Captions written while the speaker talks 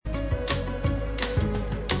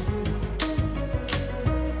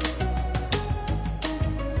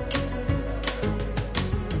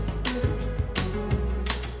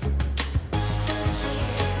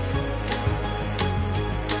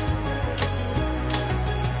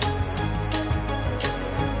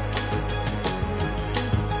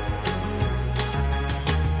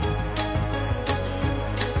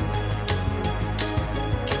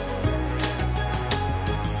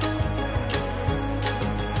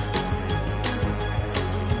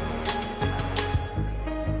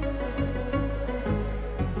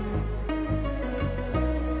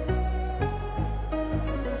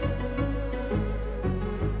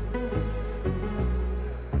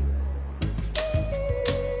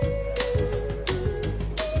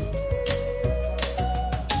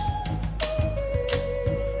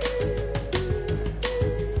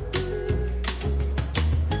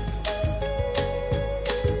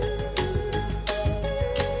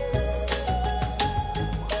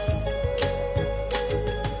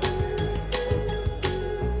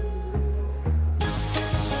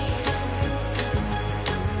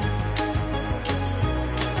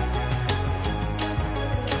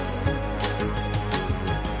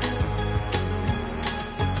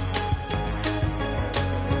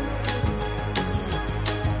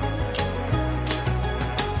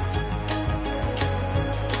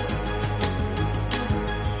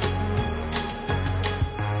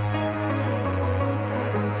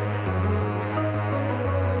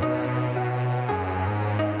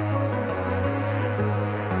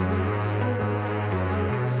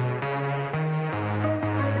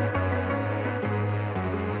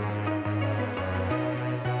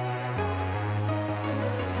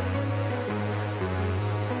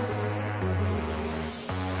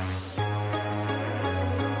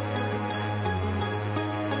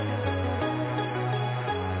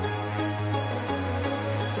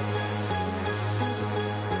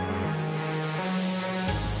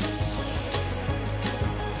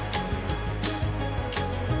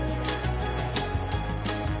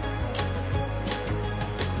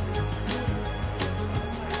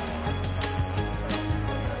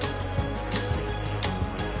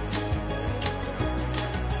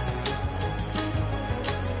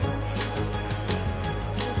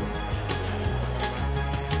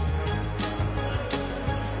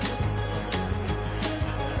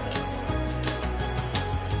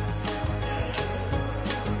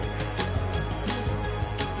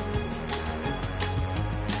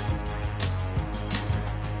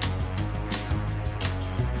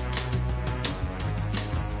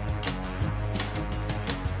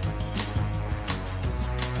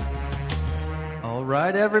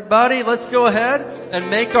right, everybody, let's go ahead and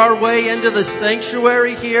make our way into the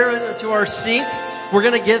sanctuary here and to our seats. We're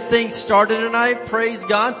going to get things started tonight. Praise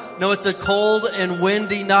God. No, it's a cold and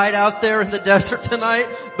windy night out there in the desert tonight,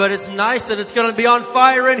 but it's nice that it's going to be on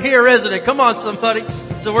fire in here, isn't it? Come on, somebody.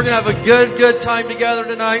 So we're going to have a good time together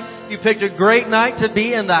tonight. You picked a great night to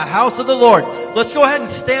be in the house of the Lord. Let's go ahead and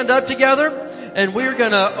stand up together, and we're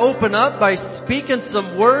going to open up by speaking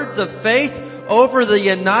some words of faith over the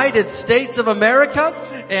United States of America.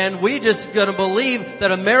 And we just gonna believe that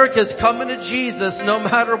America's coming to Jesus no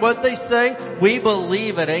matter what they say. We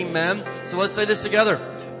believe it. Amen. So let's say this together.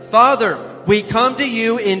 Father, we come to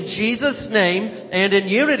you in Jesus' name, and in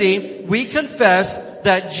unity we confess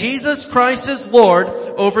that Jesus Christ is Lord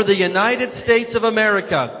over the United States of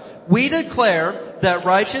America. We declare that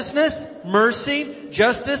righteousness, mercy,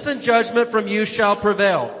 justice, and judgment from you shall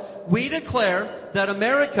prevail. We declare that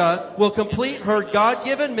America will complete her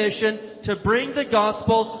God-given mission to bring the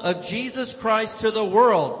gospel of Jesus Christ to the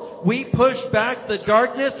world. We push back the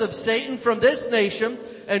darkness of Satan from this nation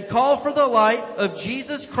and call for the light of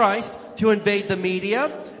Jesus Christ to invade the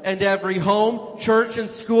media and every home, church, and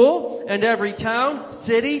school, and every town,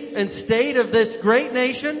 city, and state of this great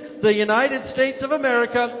nation, the United States of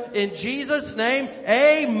America. In Jesus' name,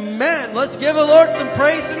 amen. Let's give the Lord some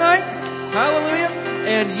praise tonight. Hallelujah.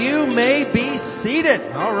 And you may be seated.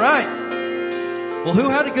 All right. Well, who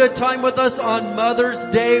had a good time with us on Mother's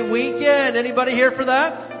Day weekend? Anybody here for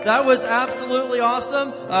that? That was absolutely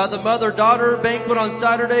awesome. The mother-daughter banquet on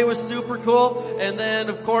Saturday was super cool. And then,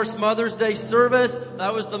 of course, Mother's Day service.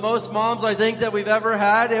 That was the most moms I think that we've ever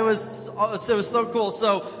had. It was so cool.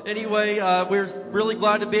 So anyway, we're really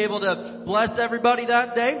glad to be able to bless everybody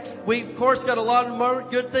that day. We, of course, got a lot of more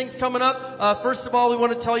good things coming up. First of all, we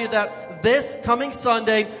want to tell you that this coming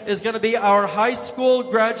Sunday is going to be our high school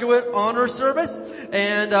graduate honor service.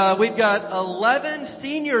 And we've got 11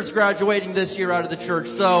 seniors graduating this year out of the church.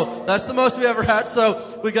 So that's the most we ever had.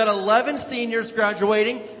 So we've got 11 seniors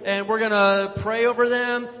graduating, and we're going to pray over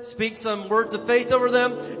them, speak some words of faith over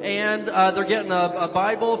them, and they're getting a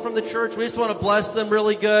Bible from the church. We just want to bless them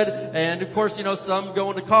really good. And of course, you know, some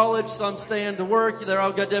going to college, some staying to work. They're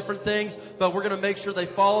all got different things, but we're going to make sure they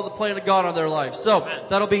follow the plan of God on their life. So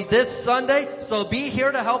that'll be this Sunday. So be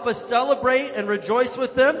here to help us celebrate and rejoice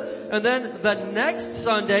with them. And then the next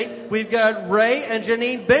Sunday, we've got Ray and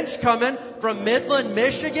Janine Bench coming from Midland,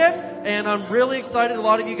 Michigan. And I'm really excited. A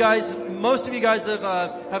lot of you guys, most of you guys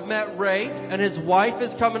have met Ray, and his wife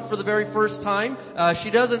is coming for the very first time. She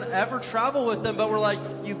doesn't ever travel with them, but we're like,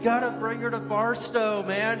 you've got to bring her to Barstow,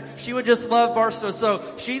 man. She would just love Barstow. So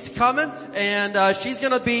she's coming, and she's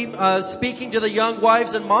going to be speaking to the Young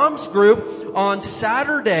Wives and Moms group on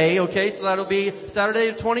Saturday. Okay, so that'll be Saturday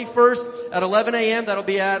the 21st at 11 a.m. That'll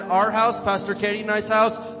be at our house, Pastor Katie and I's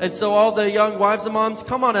house. And so all the Young Wives and Moms,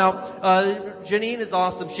 come on out. Janine is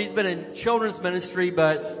awesome. She's been in children's ministry,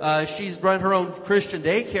 but she's run her own Christian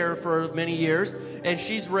daycare for many years, and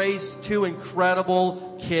she's raised two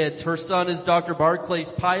incredible kids. Her son is Dr.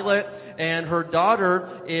 Barclay's pilot, and her daughter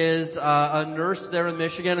is a nurse there in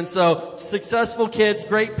Michigan. And so successful kids,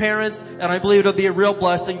 great parents, and I believe it'll be a real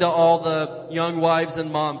blessing to all the young wives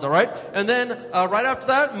and moms, all right? And then right after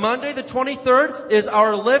that, Monday the 23rd is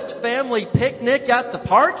our Lift family picnic at the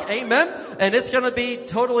park. Amen. And it's going to be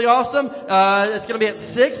totally awesome. It's going to be at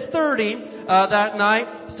 6:30 that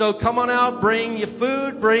night. So come on out, bring your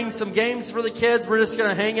food, bring some games for the kids. We're just going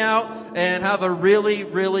to hang out and have a really,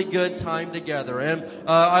 really good time together. And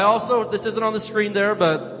I also, this isn't on the screen there,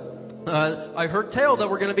 but I heard tell that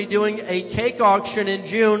we're going to be doing a cake auction in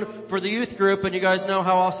June for the youth group, and you guys know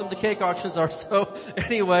how awesome the cake auctions are. So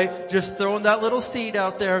anyway, just throwing that little seed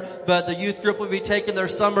out there. But the youth group will be taking their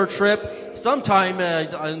summer trip sometime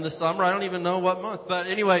in the summer. I don't even know what month, but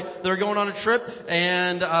anyway, they're going on a trip,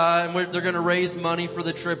 and they're going to raise money for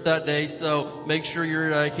the trip that day. So make sure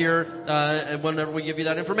you're here whenever we give you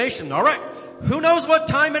that information. All right, who knows what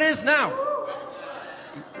time it is now?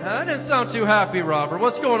 That didn't sound too happy, Robert.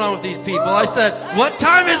 What's going on with these people? I said, what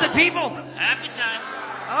time is it, people? Happy time.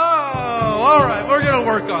 Oh, all right. We're going to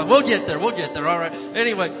work on it. We'll get there. All right.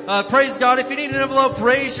 Anyway, praise God. If you need an envelope,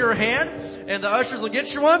 raise your hand, and the ushers will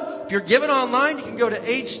get you one. If you're giving online, you can go to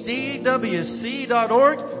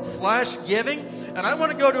hdwc.org/giving. And I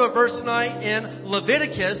want to go to a verse tonight in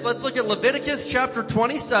Leviticus. Let's look at Leviticus chapter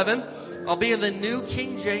 27. I'll be in the New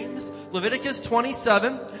King James. Leviticus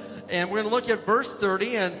 27. And we're going to look at verse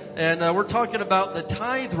 30, and we're talking about the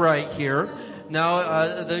tithe right here.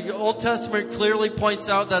 Now, the Old Testament clearly points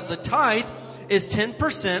out that the tithe is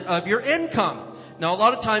 10% of your income. Now, a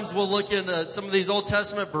lot of times we'll look in some of these Old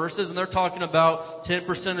Testament verses and they're talking about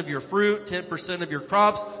 10% of your fruit, 10% of your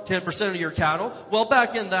crops, 10% of your cattle. Well,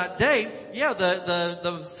 back in that day, yeah,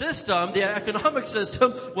 the system, the economic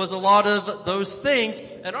system was a lot of those things.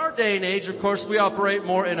 In our day and age, of course, we operate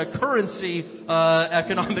more in a currency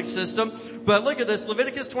economic system. But look at this,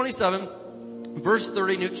 Leviticus 27, verse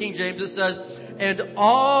 30, New King James, it says, "And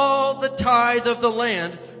all the tithe of the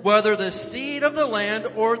land, whether the seed of the land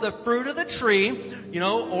or the fruit of the tree,"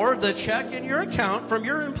 or the check in your account from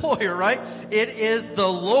your employer, right? "It is the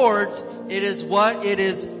Lord's." It is what? It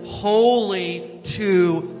is holy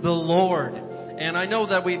to the Lord. And I know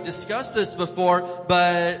that we've discussed this before,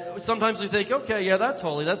 but sometimes we think, okay, yeah, that's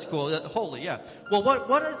holy, that's cool, holy, yeah. Well,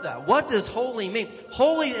 what is that? What does holy mean?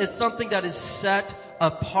 Holy is something that is set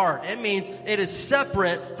apart. It means it is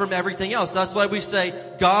separate from everything else. That's why we say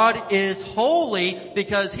God is holy,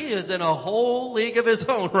 because He is in a whole league of His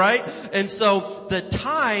own, right? And so the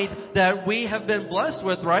tithe that we have been blessed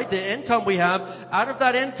with, right? The income we have, out of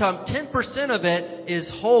that income, 10% of it is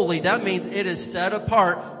holy. That means it is set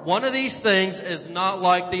apart. One of these things is not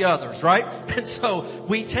like the others, right? And so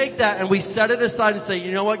we take that and we set it aside and say,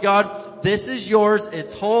 you know what, God, this is yours.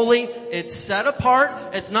 It's holy. It's set apart.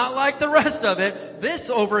 It's not like the rest of it. This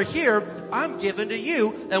over here, I'm giving to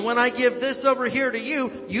you. And when I give this over here to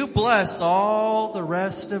you, you bless all the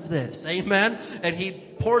rest of this. Amen. And He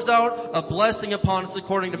pours out a blessing upon us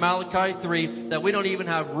according to Malachi 3 that we don't even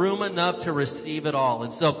have room enough to receive it all.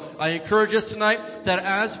 And so I encourage us tonight that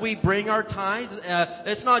as we bring our tithe,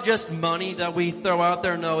 it's not just money that we throw out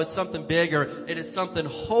there. No, it's something bigger. It is something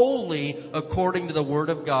holy according to the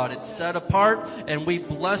Word of God. It's set apart and we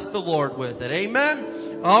bless the Lord with it.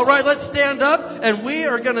 Amen. All right, let's stand up and we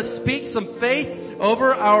are going to speak some faith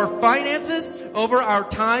over our finances, over our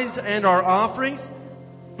tithes and our offerings.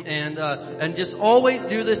 And just always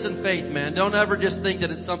do this in faith, man. Don't ever just think that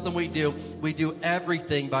it's something we do. We do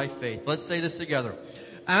everything by faith. Let's say this together.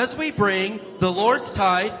 As we bring the Lord's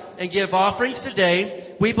tithe and give offerings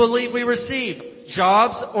today, we believe we receive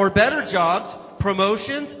jobs or better jobs,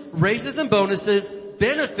 promotions, raises and bonuses,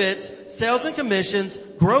 benefits, sales and commissions,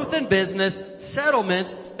 growth in business,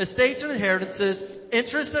 settlements, estates and inheritances,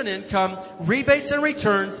 interest and income, rebates and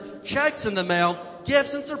returns, checks in the mail,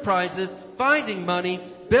 gifts and surprises, finding money,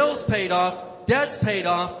 bills paid off, debts paid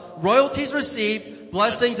off, royalties received,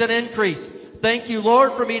 blessings and increase. Thank you,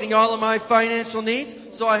 Lord, for meeting all of my financial needs,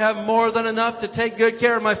 so I have more than enough to take good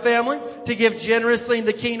care of my family, to give generously in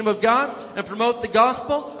the kingdom of God, and promote the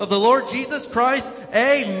gospel of the Lord Jesus Christ.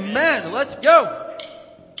 Amen. Let's go.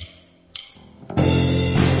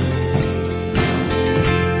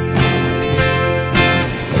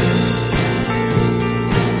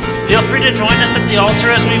 Feel free to join us at the altar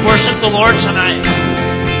as we worship the Lord tonight.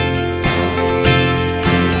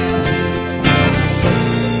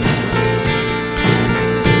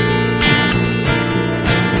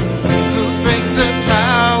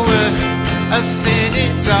 Of sin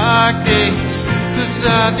and darkness, whose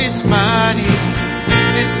love is mighty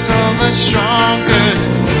and so much stronger.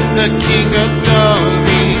 The King of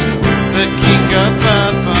glory, the King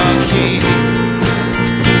above all kings.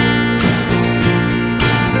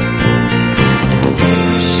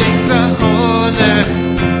 Who shakes the whole earth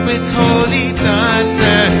with holy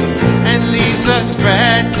thunder and leaves us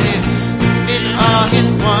breathless in awe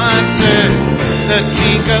and wonder. The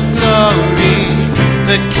King of glory,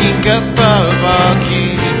 the King above all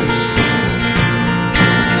kings.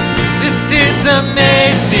 This is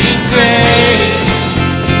amazing grace.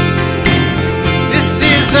 This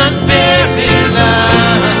is unfailing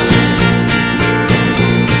love.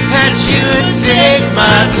 That you would take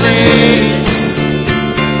my place,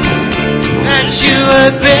 that you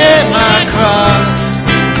would bear my cross.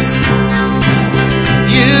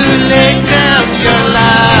 You laid down your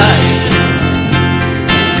life,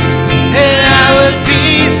 and I would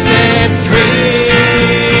be set free.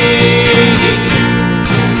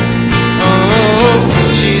 Oh,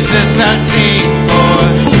 Jesus, I sing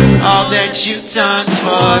for all that you've done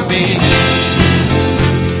for me.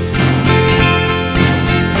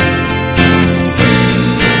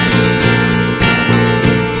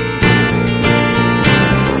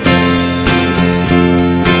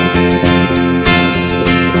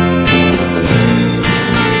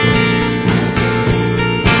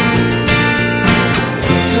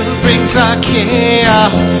 Our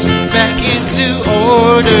chaos back into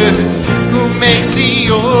order, who makes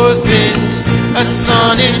the orphans a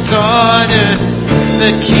son and daughter.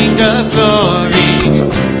 The King of glory,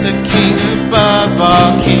 the King above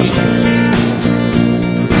all kings.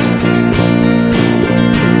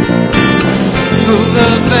 Who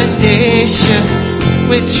rules the nations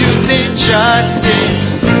with truth and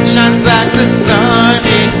justice, shines like the sun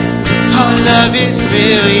in all of his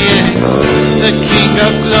brilliance. The King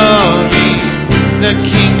of glory, the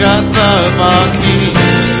King above all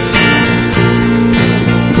kings.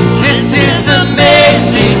 This is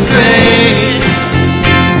amazing grace.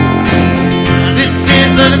 This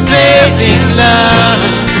is unfailing love.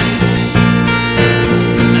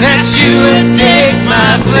 That you would take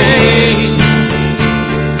my place.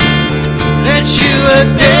 That you would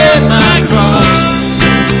bear my cross.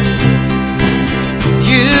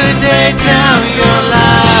 You lay down your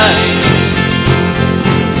life,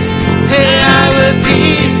 and I would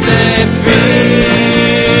be set free.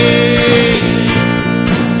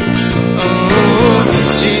 Oh,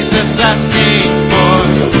 Jesus, I sing for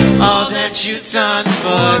all that you've done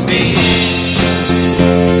for me.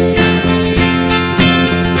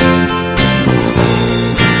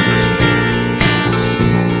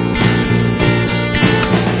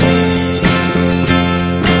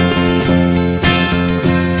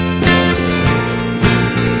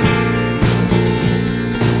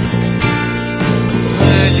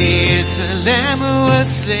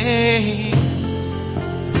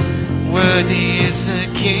 Worthy is the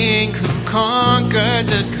King who conquered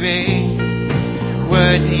the grave.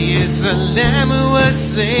 Worthy is the Lamb who was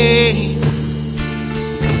slain.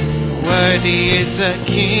 Worthy is the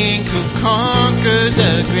King who conquered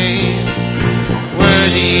the grave.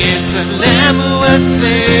 Worthy is the Lamb who was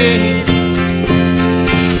slain.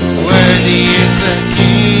 Worthy is the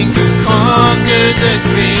King who conquered the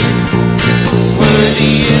grave.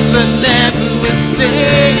 Worthy is the Lamb who was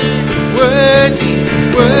slain. Worthy,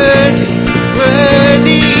 worthy,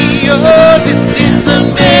 worthy. Oh, this is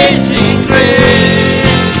amazing grace.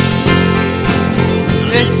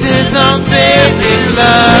 This is unfailing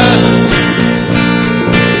love.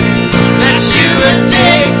 That you would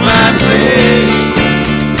take my place.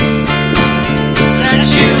 That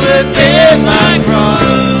you would bear my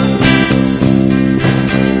cross.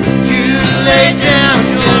 You lay down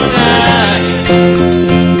your life,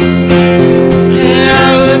 and I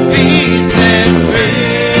would be set free.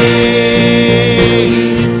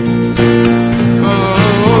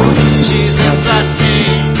 Oh, Jesus, I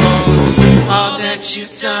sing for all that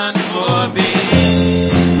you've done for me.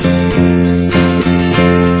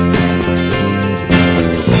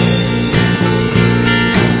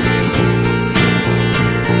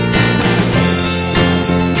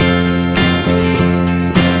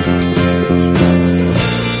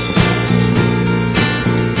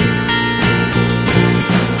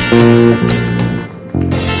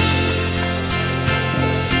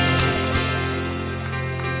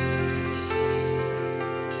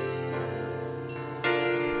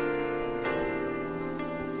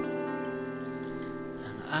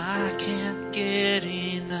 I can't get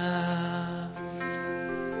enough.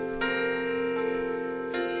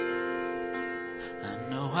 I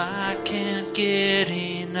know I can't get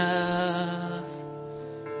enough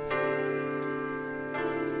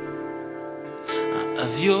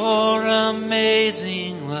of your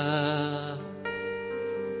amazing love.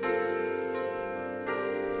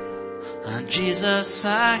 And Jesus,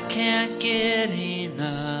 I can't get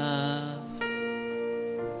enough.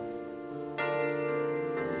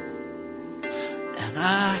 And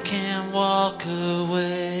I can't walk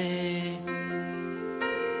away.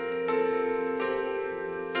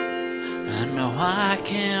 I know I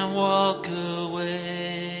can't walk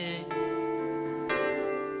away.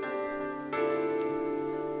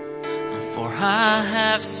 For I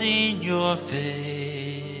have seen your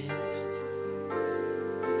face,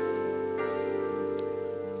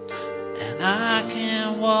 and I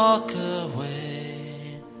can't walk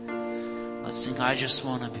away. Let's sing, I just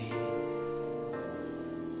want to be.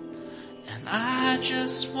 I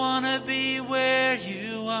just want to be where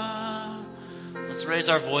you are. Let's raise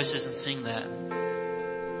our voices and sing that.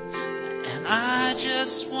 And I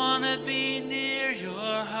just want to be near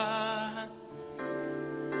your heart.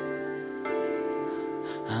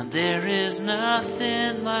 And there is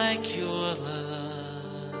nothing like your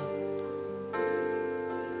love.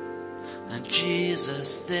 And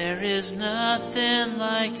Jesus, there is nothing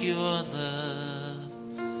like your love.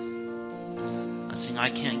 I sing, I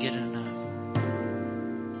can't get enough.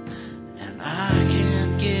 I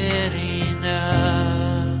can't get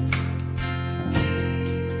enough.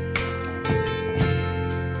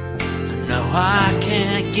 No, I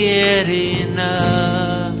can't get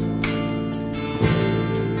enough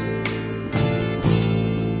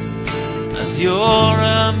of your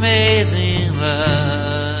amazing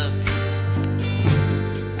love.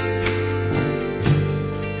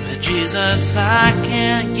 But Jesus, I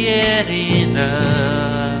can't get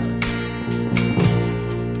enough.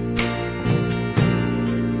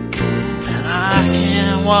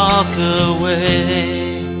 can walk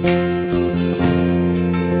away.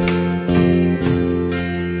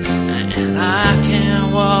 And I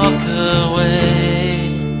can walk away.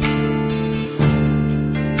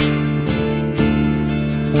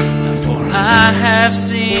 For I have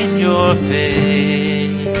seen your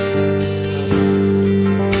face.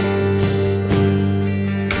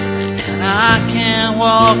 And I can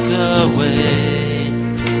walk away.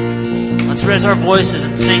 Let's raise our voices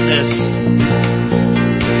and sing this.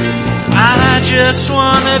 I just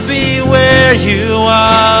want to be where you are.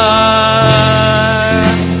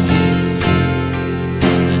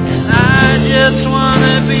 And I just want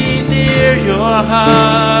to be near your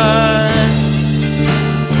heart.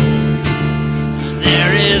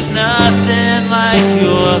 There is nothing like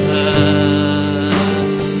your love.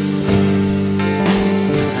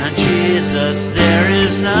 And Jesus, there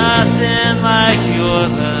is nothing like your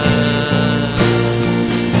love.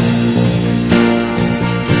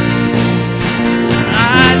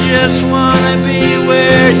 I just want to be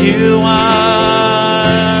where you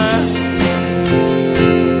are.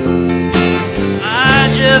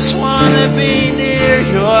 I just want to be near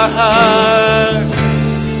your heart.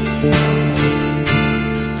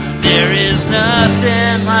 There is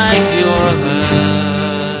nothing like your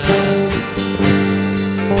love.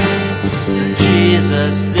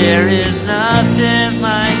 Jesus, there is nothing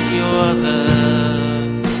like your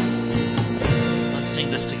love. Let's sing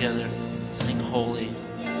this together. Sing holy.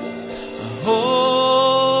 Holy,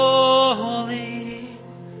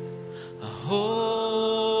 holy, holy,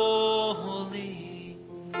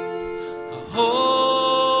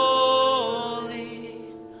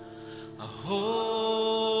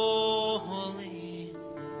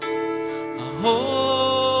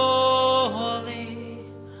 holy,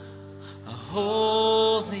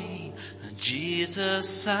 holy,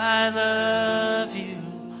 Jesus, I love you.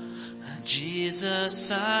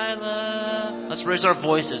 Jesus, I love. Let's raise our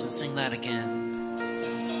voices and sing that again.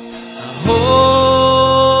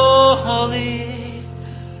 Holy, holy,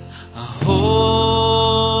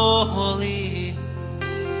 holy,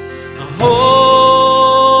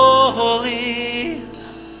 holy,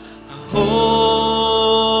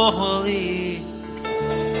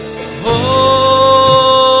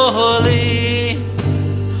 holy,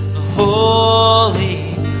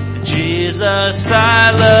 holy, Jesus,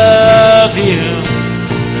 I love you.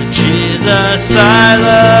 Jesus, I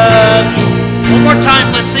love you. One more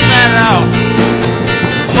time, let's sing that out.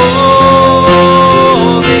 Holy,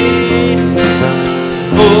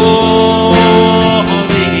 holy,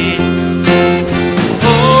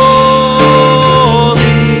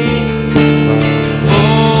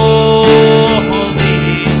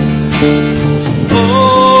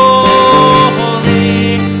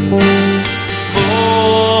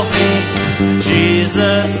 holy,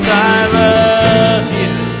 Jesus, I love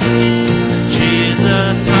you.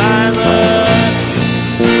 Jesus, I love you.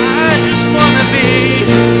 I just want to be,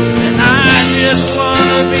 and I just want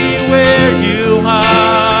to be where you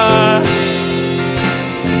are.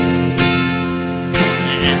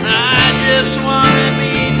 And I just want to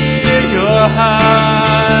be near your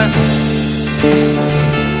heart.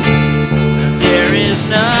 And there is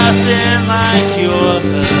nothing like your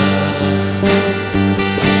love.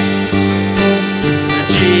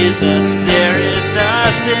 Jesus, there is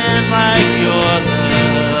nothing like your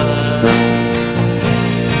love.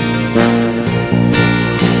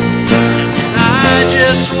 And I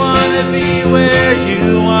just want to be where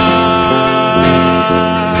you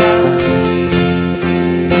are.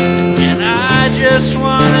 And I just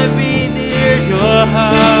want to be near your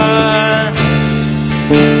heart.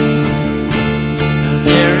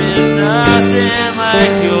 There is nothing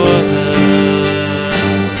like your love.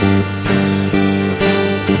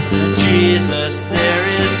 Jesus, there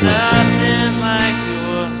is nothing like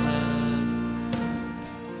your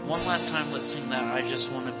love. One last time, let's sing that. I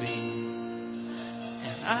just want to be.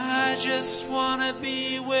 And I just want to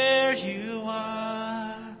be where you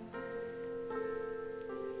are.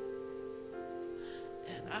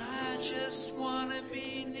 And I just want to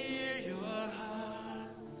be near your heart.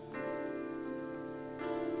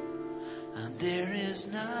 And there is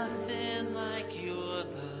nothing like your love.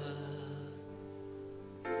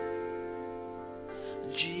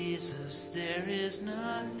 Jesus, there is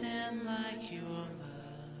nothing like your love.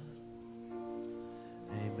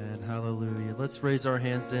 Amen. Hallelujah. Let's raise our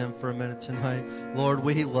hands to Him for a minute tonight. Lord,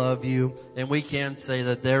 we love You, and we can say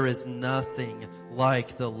that there is nothing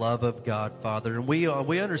like the love of God, Father. And we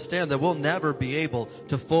understand that we'll never be able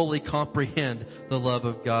to fully comprehend the love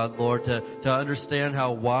of God, Lord, to understand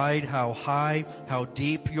how wide, how high, how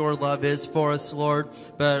deep Your love is for us, Lord.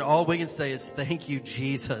 But all we can say is thank You,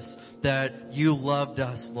 Jesus, that You loved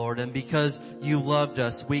us, Lord. And because You loved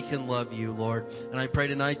us, we can love You, Lord. And I pray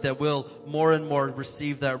tonight that we'll more and more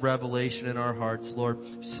receive that revelation in our hearts,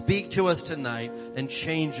 Lord. Speak to us tonight and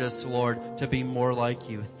change us, Lord, to be more like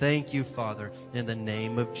You. Thank You, Father, in the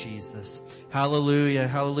name of Jesus. Hallelujah.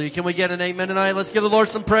 Hallelujah. Can we get an amen tonight? Let's give the Lord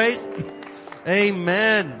some praise.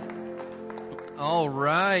 Amen. All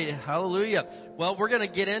right. Hallelujah. Well, we're going to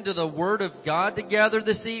get into the Word of God together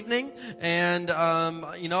this evening. And,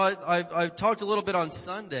 I've talked a little bit on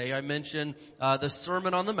Sunday. I mentioned the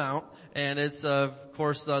Sermon on the Mount. And it's, of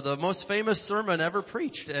course, the most famous sermon ever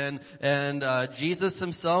preached. And Jesus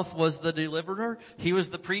Himself was the deliverer. He was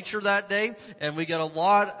the preacher that day. And we get a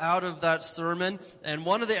lot out of that sermon. And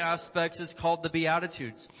one of the aspects is called the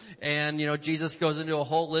Beatitudes. And, Jesus goes into a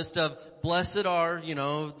whole list of blessed are,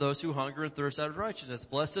 those who hunger and thirst after righteousness.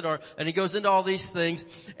 Blessed are, and He goes into all these things.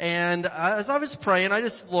 And as I was praying,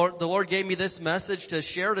 the Lord gave me this message to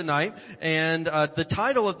share tonight. And the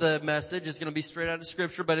title of the message is going to be straight out of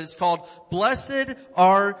Scripture, but it's called Blessed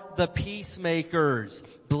Are the Peacemakers.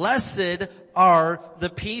 Blessed are the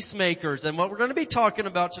peacemakers. And what we're going to be talking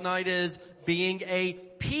about tonight is being a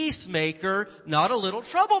peacemaker, not a little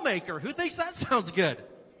troublemaker. Who thinks that sounds good?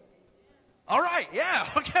 All right, yeah,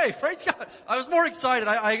 okay, praise God. I was more excited.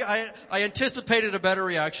 I anticipated a better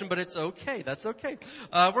reaction, but it's okay. That's okay.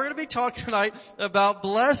 We're going to be talking tonight about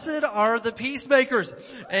blessed are the peacemakers.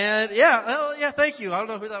 And yeah, thank you. I don't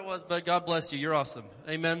know who that was, but God bless you. You're awesome.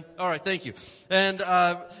 Amen. All right, thank you. And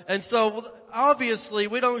so obviously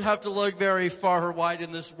we don't have to look very far or wide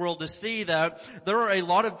in this world to see that there are a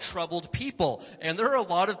lot of troubled people. And there are a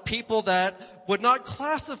lot of people that would not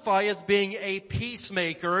classify as being a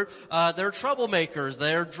peacemaker. They're troublemakers.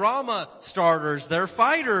 They're drama starters. They're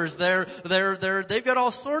fighters. They've got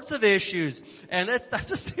all sorts of issues. And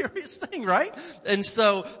that's a serious thing, right? And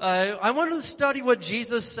so, I wanted to study what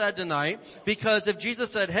Jesus said tonight, because if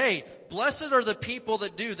Jesus said, hey, blessed are the people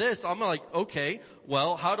that do this, I'm like, okay,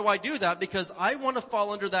 well, how do I do that? Because I want to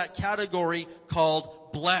fall under that category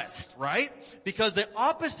called blessed, right? Because the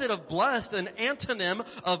opposite of blessed, an antonym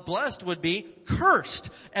of blessed, would be cursed.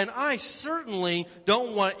 And I certainly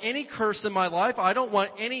don't want any curse in my life. I don't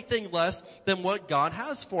want anything less than what God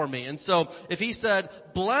has for me. And so if He said,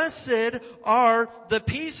 blessed are the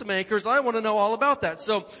peacemakers, I want to know all about that.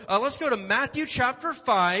 So let's go to Matthew chapter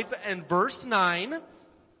 5 and verse 9.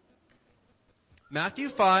 Matthew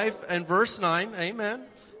 5 and verse 9. Amen.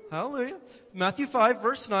 Hallelujah. Matthew 5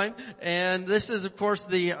 verse 9. And this is, of course,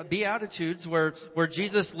 the Beatitudes where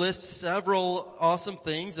Jesus lists several awesome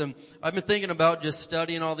things. And I've been thinking about just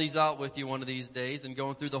studying all these out with you one of these days and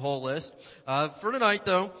going through the whole list. For tonight,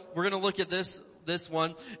 though, we're going to look at this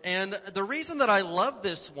one. And the reason that I love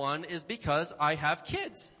this one is because I have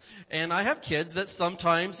kids. And I have kids that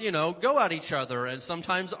sometimes, go at each other and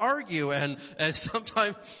sometimes argue and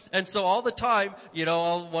sometimes, and so all the time,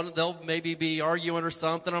 they'll maybe be arguing or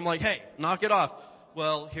something. I'm like, hey, knock it off.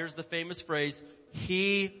 Well, here's the famous phrase,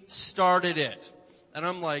 he started it. And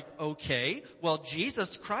I'm like, okay, well,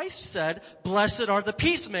 Jesus Christ said, blessed are the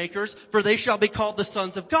peacemakers, for they shall be called the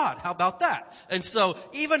sons of God. How about that? And so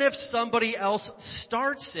even if somebody else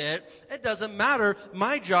starts it, it doesn't matter.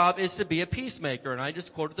 My job is to be a peacemaker. And I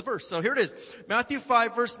just quoted the verse. So here it is. Matthew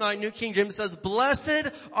 5 verse 9, New King James says,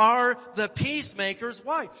 blessed are the peacemakers.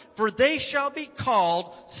 Why? For they shall be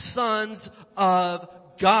called sons of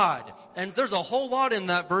God. And there's a whole lot in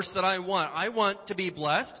that verse that I want. I want to be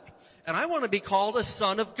blessed. And I want to be called a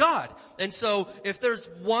son of God. And so if there's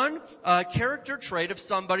one character trait of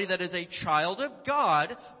somebody that is a child of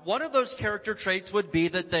God, one of those character traits would be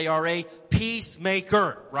that they are a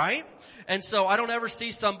peacemaker, right? And so I don't ever see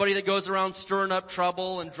somebody that goes around stirring up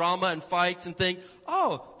trouble and drama and fights and think,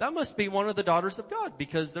 oh, that must be one of the daughters of God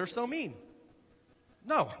because they're so mean.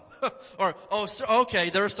 No. Or, okay,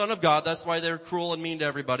 they're a son of God, that's why they're cruel and mean to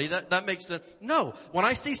everybody. That makes sense. No. When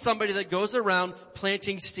I see somebody that goes around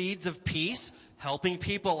planting seeds of peace, helping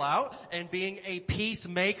people out and being a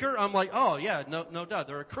peacemaker, I'm like, oh yeah, no doubt.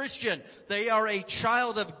 They're a Christian. They are a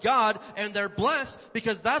child of God, and they're blessed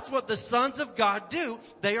because that's what the sons of God do.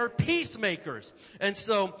 They are peacemakers. And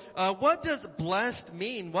so, what does blessed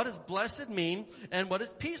mean? What does blessed mean? And what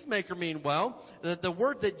does peacemaker mean? Well, the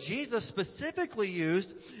word that Jesus specifically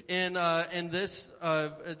used in this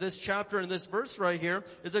chapter, in this verse right here,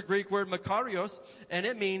 is a Greek word makarios, and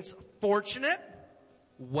it means fortunate,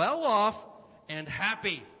 well off, and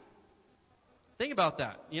happy. Think about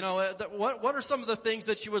that. You know, what are some of the things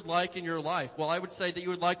that you would like in your life? Well, I would say that you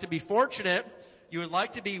would like to be fortunate, you would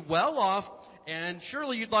like to be well off, and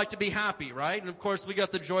surely you'd like to be happy, right? And of course we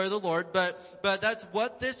got the joy of the Lord, but that's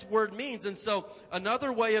what this word means. And so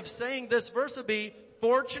another way of saying this verse would be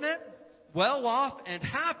fortunate, well off, and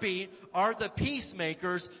happy are the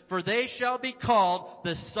peacemakers, for they shall be called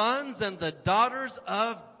the sons and the daughters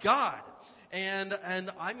of God. And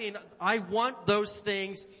I mean, I want those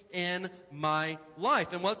things in my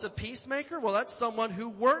life. And what's a peacemaker? Well, that's someone who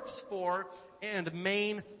works for and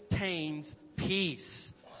maintains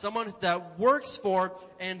peace. Someone that works for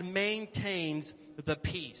and maintains the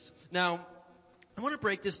peace. Now, I want to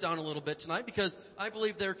break this down a little bit tonight because I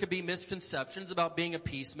believe there could be misconceptions about being a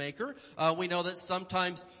peacemaker. We know that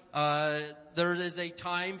sometimes there is a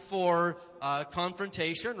time for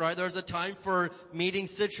confrontation, right? There's a time for meeting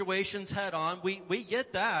situations head on. We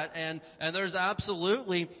get that, and there's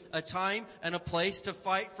absolutely a time and a place to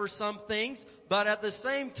fight for some things. But at the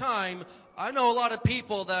same time, I know a lot of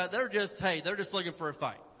people that they're just looking for a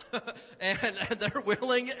fight. and they're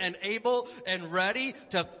willing and able and ready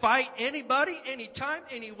to fight anybody, anytime,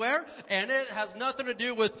 anywhere. And it has nothing to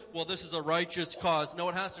do with, well, this is a righteous cause. No,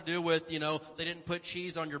 it has to do with, they didn't put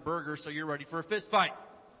cheese on your burger, so you're ready for a fist fight.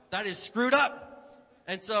 That is screwed up.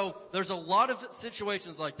 And so there's a lot of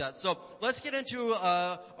situations like that. So let's get into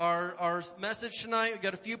our message tonight. We've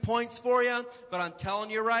got a few points for you, but I'm telling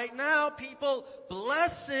you right now, people,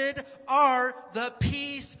 blessed are the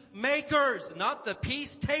peacemakers, not the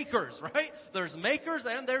peace takers, right? There's makers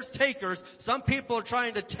and there's takers. Some people are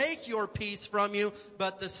trying to take your peace from you,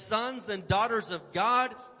 but the sons and daughters of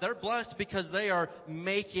God, they're blessed because they are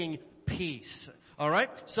making peace. All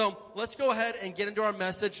right, so let's go ahead and get into our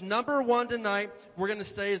message. Number one tonight, we're going to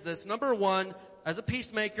say is this. Number one, as a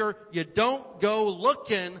peacemaker, you don't go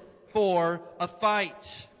looking for a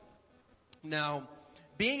fight. Now,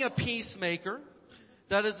 being a peacemaker,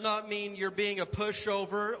 that does not mean you're being a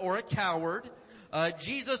pushover or a coward.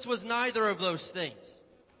 Jesus was neither of those things.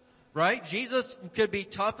 Right? Jesus could be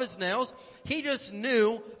tough as nails. He just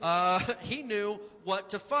knew what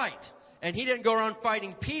to fight. And he didn't go around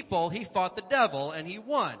fighting people. He fought the devil and he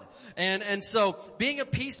won. And so being a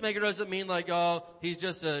peacemaker doesn't mean like, oh, he's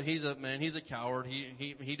a coward.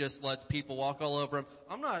 He just lets people walk all over him.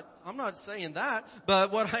 I'm not saying that.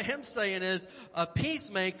 But what I am saying is a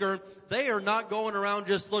peacemaker, they are not going around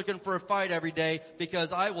just looking for a fight every day,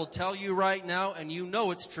 because I will tell you right now, and you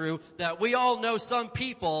know it's true, that we all know some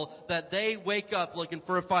people that they wake up looking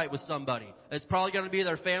for a fight with somebody. It's probably going to be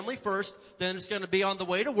their family first, then it's going to be on the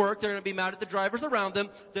way to work, they're going to be mad at the drivers around them,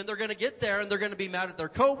 then they're going to get there and they're going to be mad at their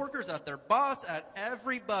coworkers, at their boss, at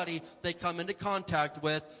everybody they come into contact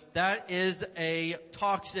with. That is a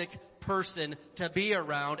toxic person to be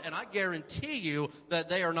around, and I guarantee you that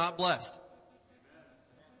they are not blessed.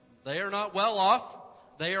 They are not well off.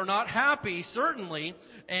 They are not happy, certainly,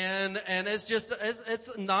 and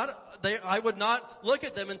it's not, I would not look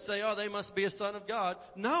at them and say, oh, they must be a son of God.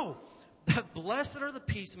 No. Blessed are the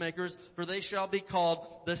peacemakers, for they shall be called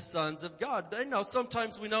the sons of God. I know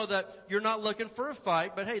sometimes we know that you're not looking for a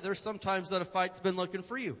fight, but hey, there's sometimes that a fight's been looking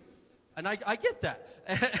for you. And I get that.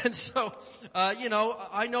 And so,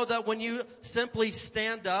 I know that when you simply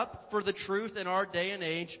stand up for the truth in our day and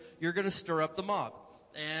age, you're going to stir up the mob.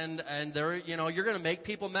 And you're going to make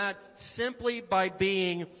people mad simply by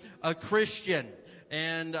being a Christian.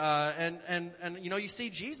 And you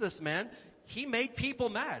see Jesus, man. He made people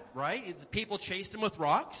mad, right? People chased him with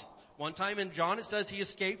rocks. One time in John it says he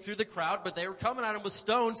escaped through the crowd, but they were coming at him with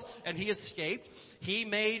stones and he escaped. He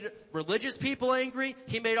made religious people angry.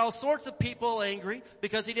 He made all sorts of people angry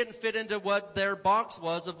because he didn't fit into what their box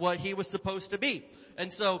was of what he was supposed to be.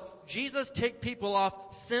 And so Jesus ticked people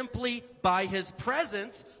off simply by his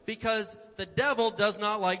presence, because the devil does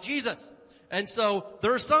not like Jesus. And so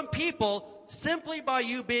there are some people, simply by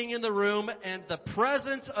you being in the room and the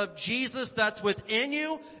presence of Jesus that's within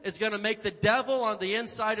you is going to make the devil on the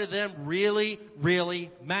inside of them really,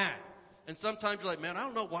 really mad. And sometimes you're like, man, I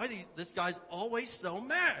don't know why this guy's always so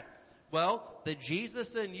mad. Well, that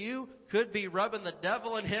Jesus and you could be rubbing the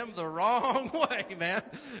devil and him the wrong way, man.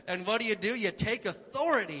 And what do? You take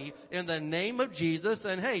authority in the name of Jesus,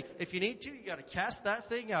 and hey, if you need to, you gotta cast that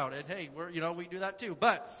thing out. And hey, we do that too.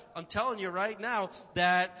 But I'm telling you right now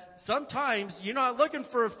that sometimes you're not looking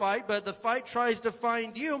for a fight, but the fight tries to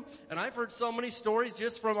find you. And I've heard so many stories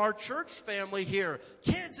just from our church family here.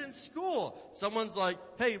 Kids in school. Someone's like,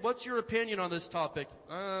 hey, what's your opinion on this topic?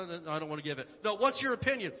 I don't want to give it. No, what's your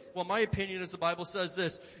opinion? Well, my opinion is the Bible says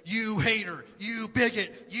this. You hater, you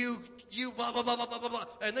bigot, you blah, blah, blah, blah, blah, blah.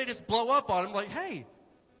 And they just blow up on him like, hey,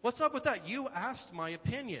 what's up with that? You asked my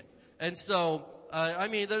opinion. And so,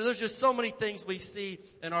 there's just so many things we see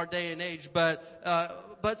in our day and age,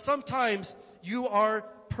 but sometimes you are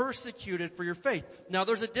persecuted for your faith. Now,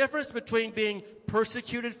 there's a difference between being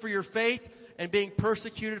persecuted for your faith and being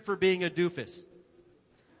persecuted for being a doofus.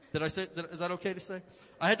 Did I say that? Is that okay to say?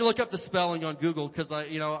 I had to look up the spelling on Google because I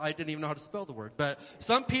didn't even know how to spell the word. But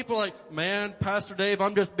some people are like, man, Pastor Dave,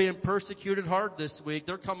 I'm just being persecuted hard this week.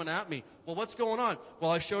 They're coming at me. Well, what's going on?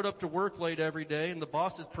 Well, I showed up to work late every day and the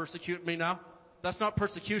boss is persecuting me now. That's not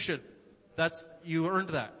persecution. You earned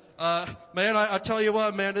that. Man, I tell you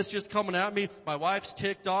what, man, it's just coming at me. My wife's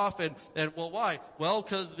ticked off and well, why? Well,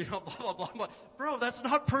 cause, blah, blah, blah, blah. Bro, that's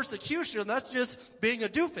not persecution. That's just being a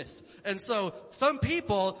doofus. And so some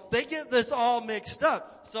people, they get this all mixed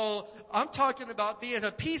up. So I'm talking about being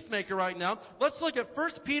a peacemaker right now. Let's look at 1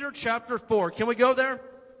 Peter chapter 4. Can we go there?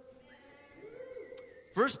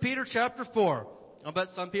 1 Peter chapter 4. I bet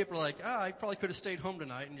some people are like, I probably could have stayed home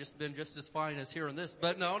tonight and just been just as fine as hearing this.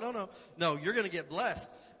 But no, you're going to get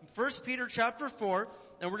blessed. 1 Peter chapter 4,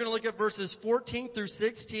 and we're going to look at verses 14 through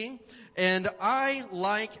 16. And I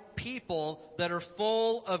like people that are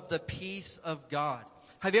full of the peace of God.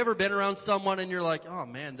 Have you ever been around someone and you're like, oh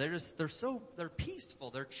man, they're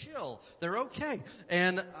peaceful, they're chill, they're okay.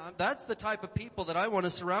 And that's the type of people that I want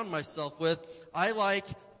to surround myself with. I like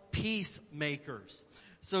peacemakers.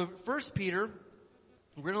 So 1 Peter,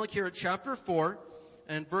 we're going to look here at chapter 4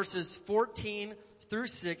 and verses 14 through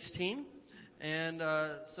 16. And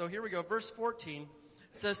so here we go. Verse 14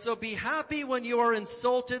 says, so be happy when you are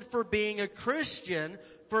insulted for being a Christian,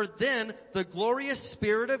 for then the glorious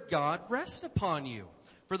Spirit of God rests upon you.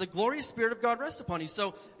 For the glorious Spirit of God rests upon you.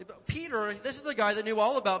 So Peter, this is a guy that knew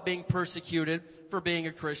all about being persecuted for being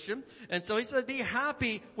a Christian. And so he said, be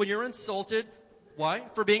happy when you're insulted. Why?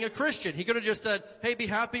 For being a Christian. He could have just said, hey, be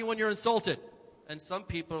happy when you're insulted. And some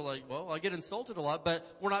people are like, well, I get insulted a lot, but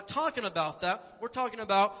we're not talking about that. We're talking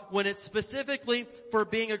about when it's specifically for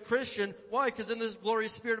being a Christian. Why? Because then this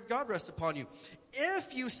glorious Spirit of God rests upon you.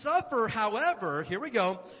 If you suffer, however, here we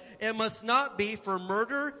go, it must not be for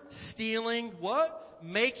murder, stealing, what?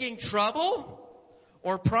 Making trouble?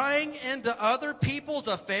 Or prying into other people's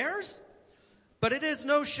affairs? But it is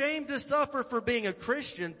no shame to suffer for being a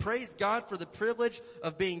Christian. Praise God for the privilege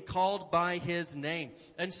of being called by His name.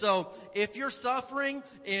 And so, if you're suffering,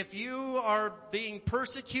 if you are being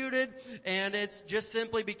persecuted, and it's just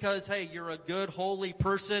simply because, hey, you're a good, holy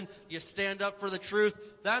person, you stand up for the truth,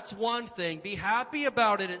 that's one thing. Be happy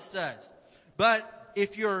about it, it says. But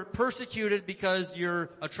if you're persecuted because you're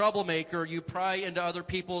a troublemaker, you pry into other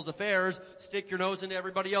people's affairs, stick your nose into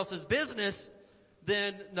everybody else's business,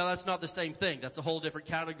 then no, that's not the same thing. That's a whole different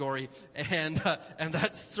category. And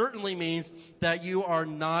that certainly means that you are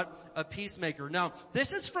not a peacemaker. Now,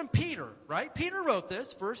 this is from Peter, right? Peter wrote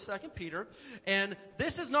this, 1st, 2nd Peter. And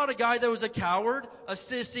this is not a guy that was a coward, a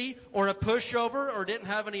sissy, or a pushover, or didn't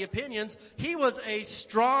have any opinions. He was a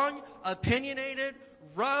strong, opinionated,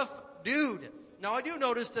 rough dude. Now, I do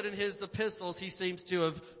notice that in his epistles, he seems to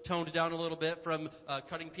have toned it down a little bit from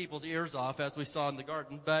cutting people's ears off, as we saw in the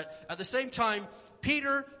garden. But at the same time,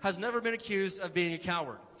 Peter has never been accused of being a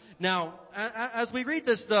coward. Now, as we read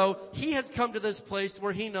this, though, he has come to this place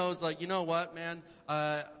where he knows, like, you know what, man,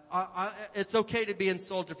 it's okay to be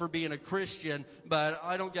insulted for being a Christian, but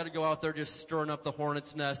I don't got to go out there just stirring up the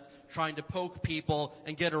hornet's nest, trying to poke people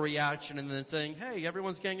and get a reaction and then saying, hey,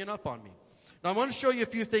 everyone's ganging up on me. Now, I want to show you a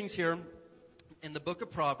few things here. In the book of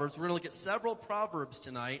Proverbs, we're going to look at several Proverbs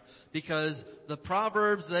tonight because the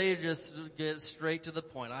Proverbs, they just get straight to the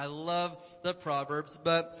point. I love the Proverbs,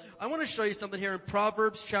 but I want to show you something here in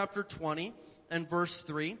Proverbs chapter 20 and verse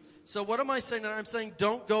 3. So what am I saying? I'm saying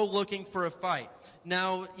don't go looking for a fight.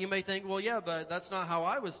 Now, you may think, well, yeah, but that's not how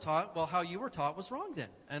I was taught. Well, how you were taught was wrong then.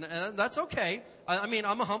 And that's okay. I mean,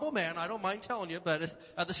 I'm a humble man. I don't mind telling you, but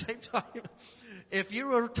at the same time, if you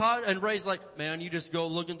were taught and raised like, man, you just go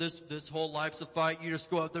looking, this whole life's a fight. You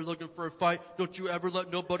just go out there looking for a fight. Don't you ever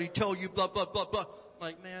let nobody tell you blah, blah, blah, blah.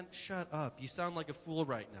 Like, man, shut up. You sound like a fool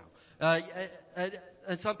right now.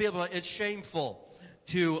 And some people are like, it's shameful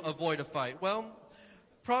to avoid a fight? Well,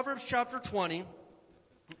 Proverbs chapter 20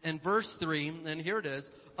 and verse 3, and here it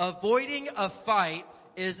is. Avoiding a fight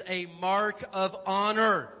is a mark of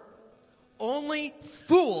honor. Only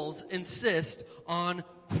fools insist on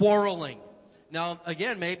quarreling. Now,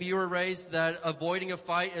 again, maybe you were raised that avoiding a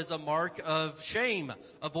fight is a mark of shame.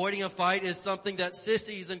 Avoiding a fight is something that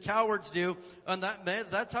sissies and cowards do, and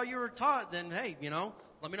that's how you were taught. Then, hey,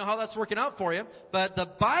 let me know how that's working out for you. But the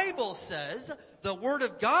Bible says, the Word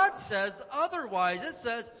of God says otherwise. It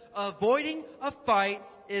says avoiding a fight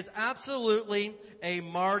is absolutely a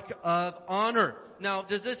mark of honor. Now,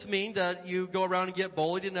 does this mean that you go around and get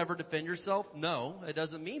bullied and never defend yourself? No, it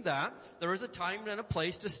doesn't mean that. There is a time and a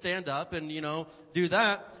place to stand up and, do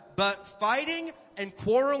that. But fighting and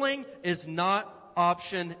quarreling is not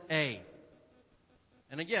option A.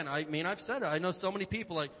 And again, I've said it. I know so many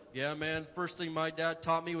people like, yeah, man, first thing my dad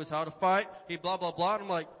taught me was how to fight. He blah, blah, blah. And I'm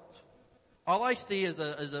like, all I see is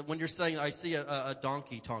when you're saying, I see a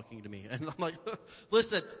donkey talking to me. And I'm like,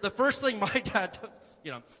 listen, the first thing my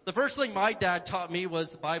dad taught me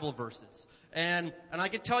was Bible verses. And I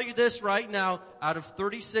can tell you this right now, out of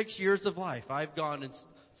 36 years of life, I've gone and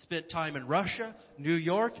spent time in Russia, New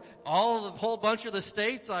York, a whole bunch of the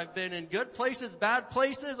states. I've been in good places, bad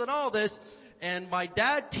places, and all this. And my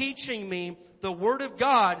dad teaching me the Word of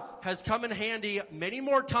God has come in handy many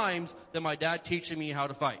more times than my dad teaching me how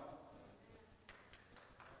to fight.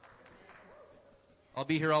 I'll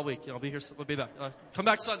be here all week. I'll be back. Come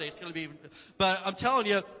back Sunday. It's going to be, but I'm telling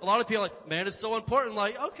you, a lot of people are like, man, it's so important.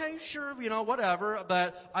 Like, okay, sure, whatever.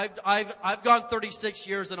 But I've gone 36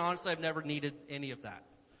 years and honestly, I've never needed any of that.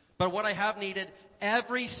 But what I have needed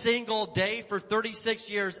every single day for 36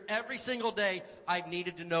 years, every single day, I've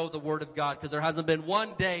needed to know the Word of God because there hasn't been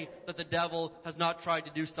one day that the devil has not tried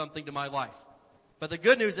to do something to my life. But the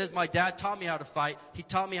good news is my dad taught me how to fight. He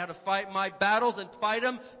taught me how to fight my battles and fight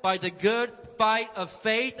them by the good fight of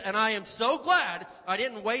faith. And I am so glad I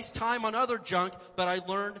didn't waste time on other junk, but I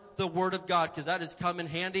learned the Word of God because that has come in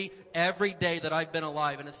handy every day that I've been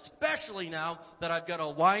alive. And especially now that I've got a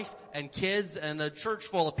wife and kids and a church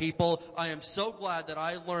full of people, I am so glad that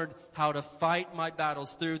I learned how to fight my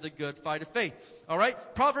battles through the good fight of faith. All right?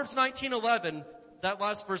 Proverbs 19:11. That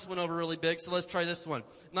last verse went over really big, so let's try this one.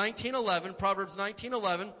 Proverbs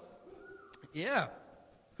 19:11. Yeah.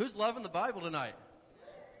 Who's loving the Bible tonight?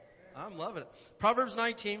 I'm loving it. Proverbs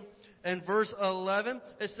 19 and verse 11.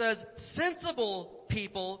 It says, sensible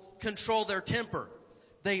people control their temper.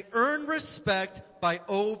 They earn respect by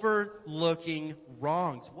overlooking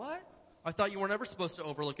wrongs. What? I thought you were never supposed to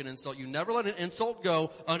overlook an insult. You never let an insult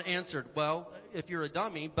go unanswered. Well, if you're a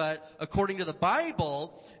dummy, but according to the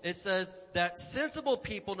Bible, it says that sensible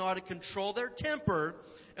people know how to control their temper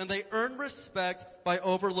and they earn respect by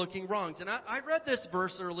overlooking wrongs. And I read this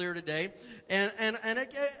verse earlier today and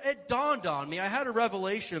it dawned on me. I had a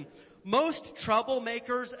revelation. Most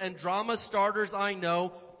troublemakers and drama starters I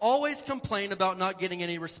know always complain about not getting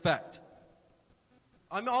any respect.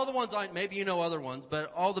 All the ones maybe you know other ones,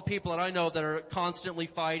 but all the people that I know that are constantly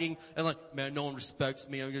fighting and like, man, no one respects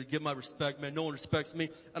me. I'm going to give my respect. Man, no one respects me.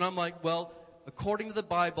 And I'm like, well, according to the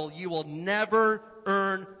Bible, you will never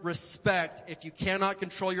earn respect if you cannot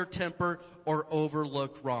control your temper or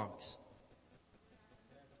overlook wrongs.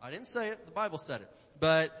 I didn't say it. The Bible said it.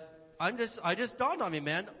 But I just dawned on me,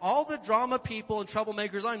 man. All the drama people and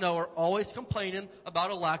troublemakers I know are always complaining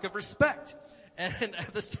about a lack of respect. And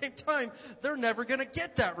at the same time, they're never going to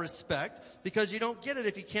get that respect because you don't get it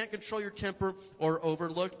if you can't control your temper or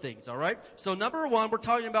overlook things, all right? So number one, we're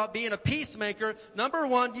talking about being a peacemaker. Number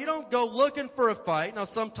one, you don't go looking for a fight. Now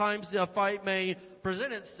sometimes a fight may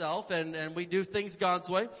present itself and we do things God's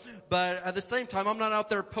way. But at the same time, I'm not out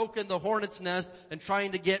there poking the hornet's nest and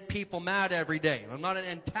trying to get people mad every day. I'm not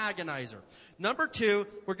an antagonizer. Number two,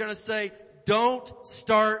 we're going to say, don't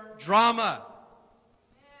start drama.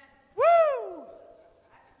 Woo!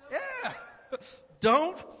 Yeah.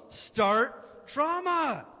 Don't start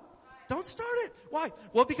drama. Don't start it. Why?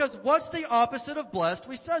 Well, because what's the opposite of blessed?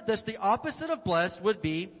 We said this. The opposite of blessed would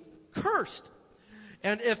be cursed.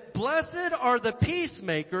 And if blessed are the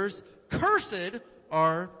peacemakers, cursed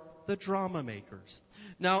are the drama makers.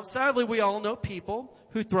 Now, sadly, we all know people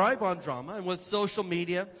who thrive on drama, and with social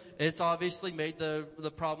media, it's obviously made the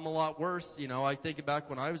problem a lot worse. I think back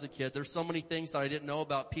when I was a kid, there's so many things that I didn't know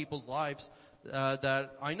about people's lives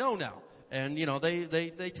that I know now. And,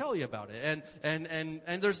 they tell you about it.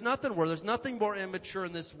 And there's nothing more immature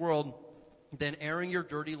in this world than airing your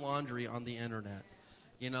dirty laundry on the internet.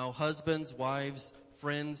 husbands, wives,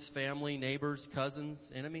 friends, family, neighbors,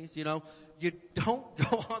 cousins, enemies, you don't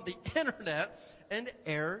go on the internet and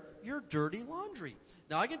air your dirty laundry.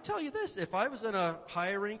 Now I can tell you this, if I was in a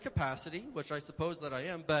hiring capacity, which I suppose that I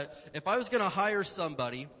am, but if I was going to hire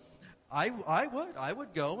somebody, I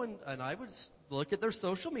would go and I would look at their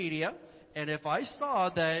social media, and if I saw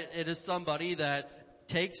that it is somebody that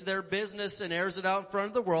takes their business and airs it out in front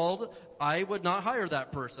of the world, I would not hire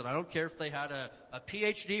that person. I don't care if they had a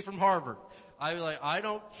PhD from Harvard. I was like, I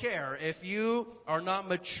don't care. If you are not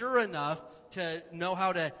mature enough to know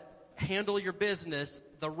how to handle your business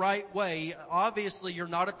the right way, obviously you're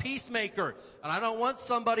not a peacemaker. And I don't want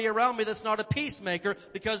somebody around me that's not a peacemaker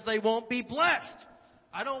because they won't be blessed.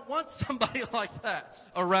 I don't want somebody like that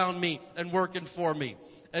around me and working for me.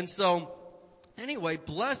 And so, anyway,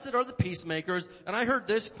 blessed are the peacemakers. And I heard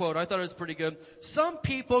this quote, I thought it was pretty good. Some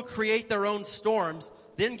people create their own storms,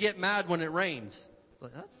 then get mad when it rains.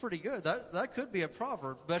 Like, that's pretty good. That could be a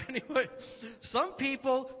proverb. But anyway, some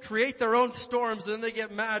people create their own storms and then they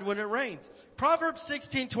get mad when it rains. Proverbs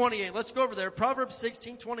 16:28. Let's go over there. Proverbs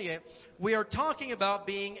 16:28. We are talking about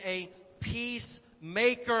being a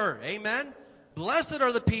peacemaker. Amen. Blessed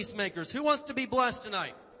are the peacemakers. Who wants to be blessed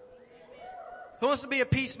tonight? Who wants to be a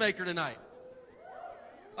peacemaker tonight?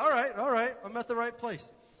 All right. I'm at the right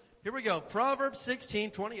place. Here we go. Proverbs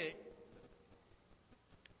 16:28.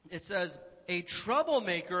 It says, a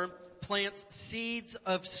troublemaker plants seeds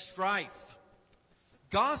of strife.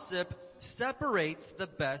 Gossip separates the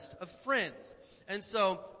best of friends. And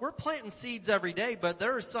so we're planting seeds every day, but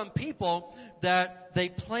there are some people that they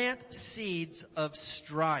plant seeds of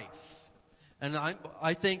strife. And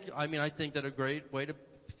I think that a great way to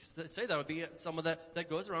say that would be someone that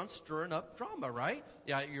goes around stirring up drama, right?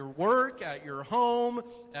 Yeah, at your work, at your home,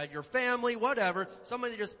 at your family, whatever.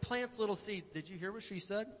 Somebody just plants little seeds. Did you hear what she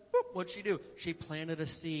said? Boop, what'd she do? She planted a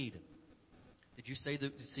seed. Did you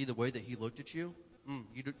see the way that he looked at you?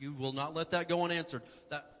 You will not let that go unanswered.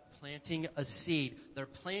 That planting a seed. They're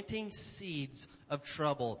planting seeds of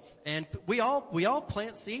trouble. And we all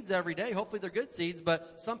plant seeds every day. Hopefully they're good seeds,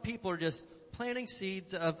 but some people are just planting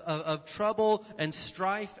seeds of trouble and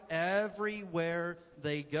strife everywhere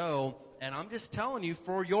they go. And I'm just telling you,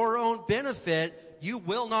 for your own benefit, you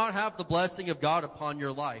will not have the blessing of God upon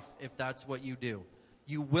your life if that's what you do.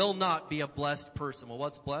 You will not be a blessed person. Well,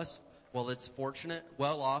 what's blessed? Well, it's fortunate,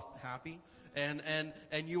 well off, happy. And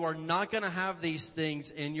you are not going to have these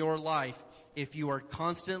things in your life if you are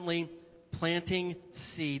constantly planting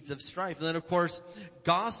seeds of strife. And then, of course,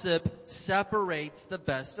 gossip separates the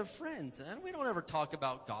best of friends. And we don't ever talk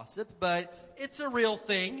about gossip, but it's a real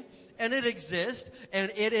thing, and it exists,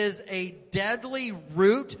 and it is a deadly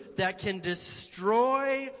root that can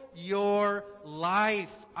destroy your life.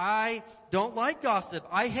 I don't like gossip.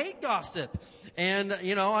 I hate gossip. And,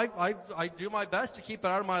 I do my best to keep it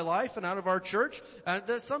out of my life and out of our church. And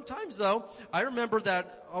sometimes though, I remember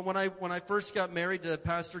that when I first got married to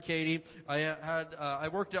Pastor Katie, I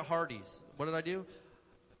worked at Hardee's. What did I do?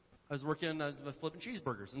 I was flipping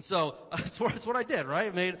cheeseburgers. And so that's what I did,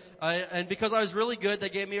 right? And because I was really good, they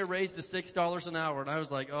gave me a raise to $6 an hour. And I was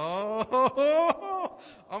like, oh,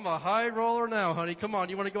 I'm a high roller now, honey. Come on.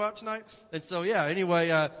 You want to go out tonight? And so, anyway,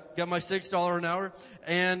 got my $6 an hour.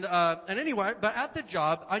 And anyway, but at the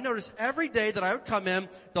job, I noticed every day that I would come in,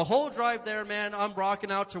 the whole drive there, man, I'm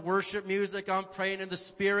rocking out to worship music. I'm praying in the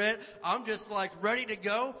Spirit. I'm just like ready to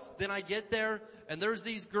go. Then I get there, and there's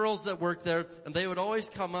these girls that work there, and they would always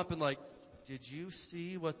come up and like, did you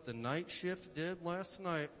see what the night shift did last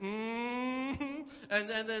night? Mm-hmm. And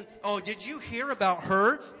then, oh, did you hear about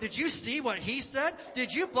her? Did you see what he said?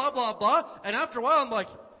 Did you blah, blah, blah? And after a while, I'm like,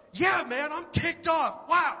 yeah, man, I'm ticked off.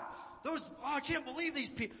 Wow. I can't believe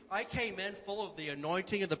these people. I came in full of the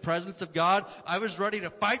anointing and the presence of God. I was ready to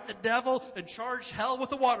fight the devil and charge hell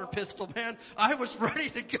with a water pistol, man. I was ready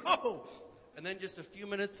to go. And then just a few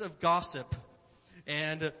minutes of gossip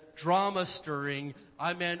and drama stirring.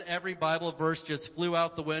 Every Bible verse just flew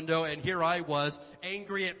out the window, and here I was,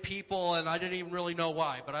 angry at people, and I didn't even really know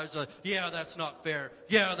why. But I was like, yeah, that's not fair.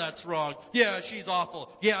 Yeah, that's wrong. Yeah, she's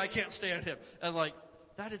awful. Yeah, I can't stand him. And like,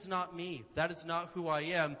 that is not me. That is not who I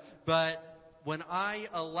am. But when I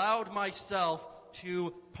allowed myself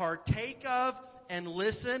to partake of and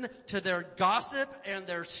listen to their gossip and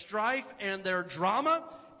their strife and their drama,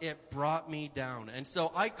 it brought me down. And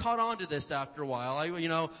so I caught on to this after a while.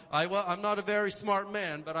 I'm not a very smart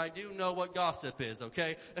man, but I do know what gossip is,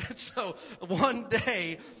 okay? And so one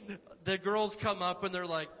day, the girls come up and they're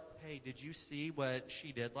like, hey, did you see what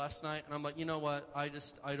she did last night? And I'm like, you know what? I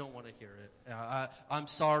don't want to hear it. I'm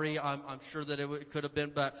sorry. I'm sure that it could have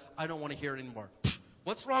been, but I don't want to hear it anymore.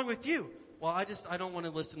 What's wrong with you? well, I don't want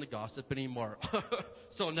to listen to gossip anymore.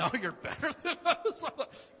 So now you're better than us?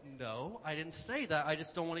 No, I didn't say that. I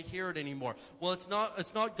just don't want to hear it anymore. Well, it's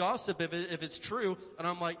not gossip if it's true. And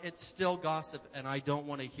I'm like, it's still gossip and I don't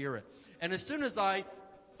want to hear it. And as soon as I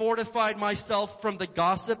fortified myself from the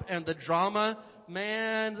gossip and the drama,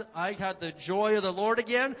 man, I had the joy of the Lord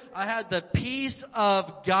again. I had the peace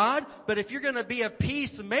of God. But if you're going to be a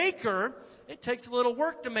peacemaker, it takes a little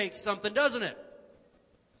work to make something, doesn't it?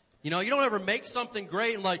 You know, you don't ever make something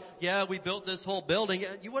great and like, yeah, we built this whole building.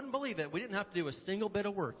 You wouldn't believe it. We didn't have to do a single bit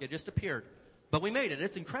of work. It just appeared. But we made it.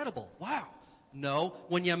 It's incredible. Wow. No,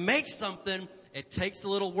 when you make something, it takes a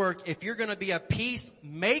little work. If you're going to be a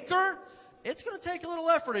peacemaker, it's going to take a little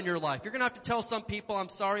effort in your life. You're going to have to tell some people, I'm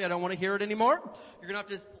sorry, I don't want to hear it anymore. You're going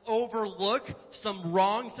to have to overlook some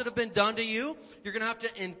wrongs that have been done to you. You're going to have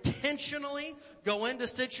to intentionally go into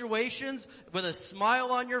situations with a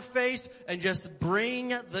smile on your face and just bring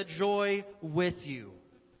the joy with you.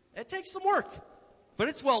 It takes some work, but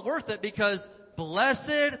it's well worth it because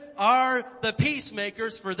blessed are the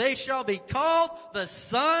peacemakers, for they shall be called the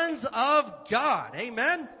sons of God.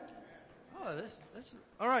 Amen? Oh, this is,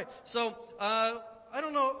 all right. So, I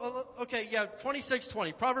don't know. Okay, yeah,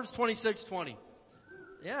 26:20. Proverbs 26:20.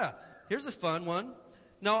 Yeah, here's a fun one.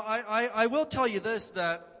 Now, I will tell you this,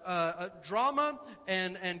 that drama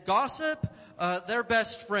and gossip, they're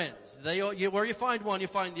best friends. Where you find one, you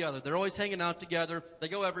find the other. They're always hanging out together. They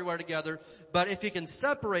go everywhere together. But if you can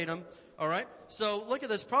separate them, all right. So look at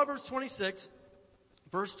this. Proverbs 26,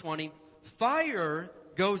 verse 20. Fire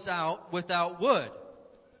goes out without wood.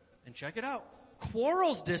 And check it out.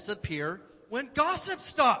 Quarrels disappear when gossip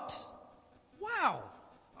stops. Wow.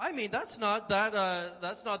 I mean, that's not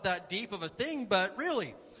that deep of a thing, but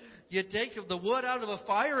really, you take the wood out of a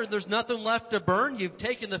fire and there's nothing left to burn. You've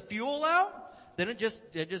taken the fuel out, then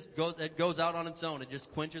it goes out on its own. It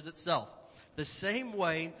just quenches itself. The same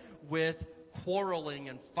way with quarreling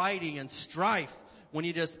and fighting and strife. When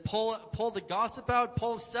you just pull the gossip out,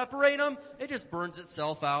 separate them, it just burns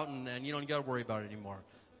itself out and you don't got to worry about it anymore.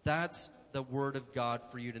 That's the Word of God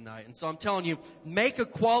for you tonight. And so I'm telling you, make a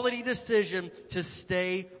quality decision to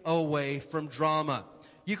stay away from drama.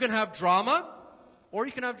 You can have drama or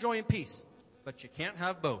you can have joy and peace, but you can't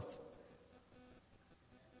have both.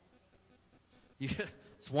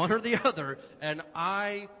 It's one or the other, and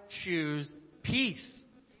I choose peace.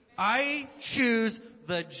 I choose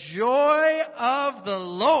the joy of the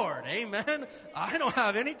Lord. Amen. I don't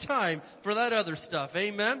have any time for that other stuff.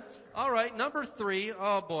 Amen. All right, number 3.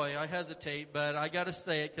 Oh boy, I hesitate, but I gotta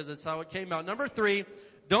say it because it's how it came out. Number 3,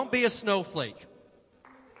 don't be a snowflake.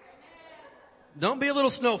 Don't be a little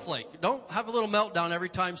snowflake. Don't have a little meltdown every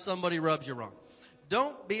time somebody rubs you wrong.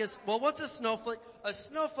 Don't be what's a snowflake? A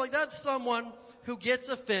snowflake, that's someone who gets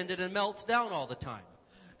offended and melts down all the time.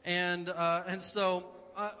 And so,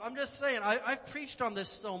 I'm just saying, I've preached on this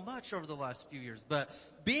so much over the last few years, but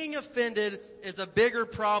being offended is a bigger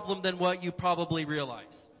problem than what you probably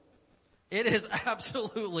realize. It is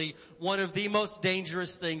absolutely one of the most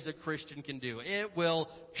dangerous things a Christian can do. It will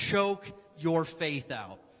choke your faith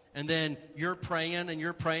out. And then you're praying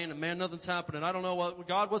and man, nothing's happening. I don't know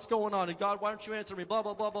God, what's going on? And God, why don't you answer me? Blah,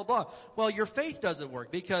 blah, blah, blah, blah. Well, your faith doesn't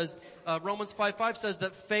work because, Romans 5:5 says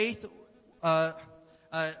that faith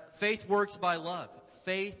works by love.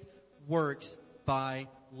 Faith works by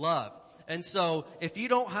love. And so if you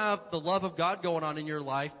don't have the love of God going on in your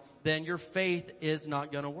life, then your faith is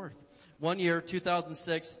not going to work. One year,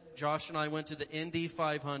 2006, Josh and I went to the Indy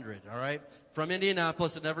 500, all right? From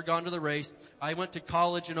Indianapolis, had never gone to the race. I went to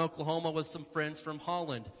college in Oklahoma with some friends from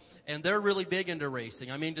Holland. And they're really big into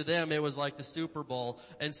racing. I mean, to them, it was like the Super Bowl.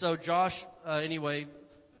 And so Josh,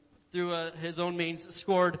 through his own means,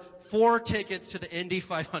 scored 4 tickets to the Indy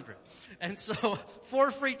 500. And so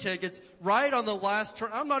 4 free tickets right on the last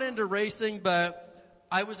turn. I'm not into racing, but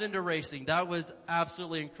I was into racing. That was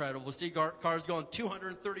absolutely incredible. See cars going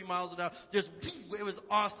 230 miles an hour. It was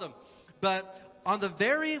awesome. But on the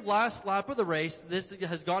very last lap of the race, this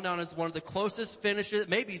has gone down as one of the closest finishes,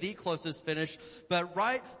 maybe the closest finish. But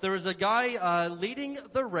there was a guy leading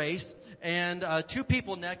the race and 2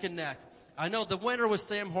 people neck and neck. I know the winner was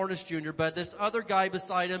Sam Hornish Jr., but this other guy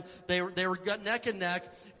beside him, they were neck and neck,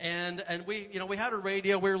 and we had a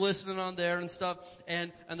radio, we were listening on there and stuff,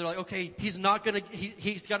 and they're like, okay, he's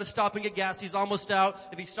gotta stop and get gas, he's almost out.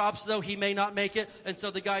 If he stops though, he may not make it. And so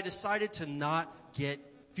the guy decided to not get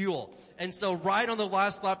fuel. And so right on the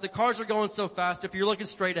last lap, the cars are going so fast, if you're looking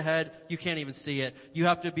straight ahead, you can't even see it. You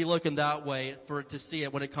have to be looking that way for it to see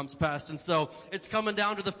it when it comes past. And so it's coming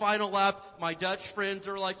down to the final lap. My Dutch friends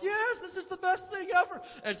are like, yes, this is the best thing ever.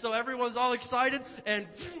 And so everyone's all excited and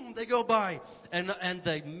they go by. And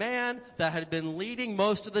the man that had been leading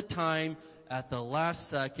most of the time at the last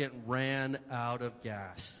second ran out of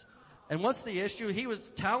gas. And what's the issue? He was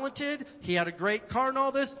talented. He had a great car and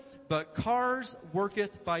all this, but cars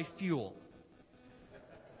worketh by fuel.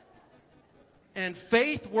 And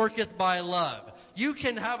faith worketh by love. You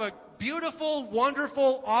can have a beautiful,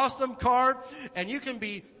 wonderful, awesome car, and you can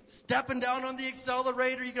be stepping down on the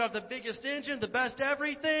accelerator. You can have the biggest engine, the best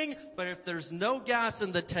everything, but if there's no gas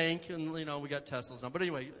in the tank, and we got Teslas now, but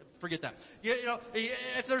anyway, forget that.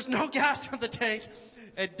 If there's no gas in the tank,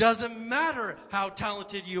 it doesn't matter how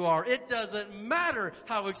talented you are. It doesn't matter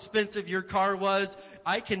how expensive your car was.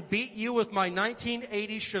 I can beat you with my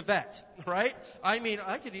 1980 Chevette, right? I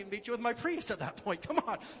could even beat you with my Prius at that point. Come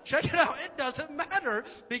on, check it out. It doesn't matter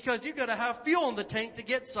because you gotta have fuel in the tank to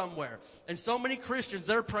get somewhere. And so many Christians,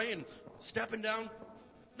 they're praying, stepping down,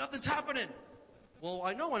 nothing's happening. Well,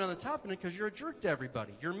 I know why nothing's happening because you're a jerk to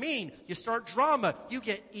everybody. You're mean. You start drama. You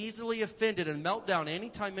get easily offended and melt down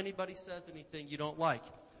anytime anybody says anything you don't like.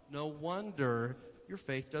 No wonder your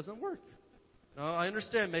faith doesn't work. Now, I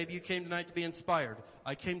understand maybe you came tonight to be inspired.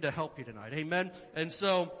 I came to help you tonight. Amen? And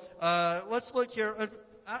so, let's look here.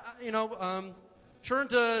 Turn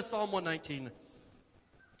to Psalm 119.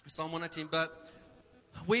 Psalm 119, but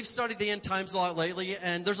we've studied the end times a lot lately,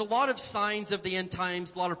 and there's a lot of signs of the end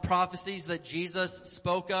times, a lot of prophecies that Jesus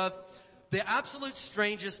spoke of. The absolute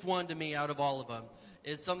strangest one to me out of all of them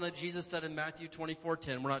is something that Jesus said in Matthew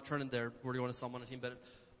 24:10. We're not turning there. We're going to Psalm 119, but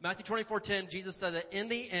Matthew 24:10, Jesus said that in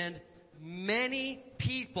the end, many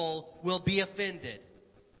people will be offended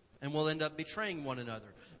and will end up betraying one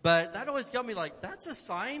another. But that always got me like, that's a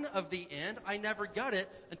sign of the end. I never got it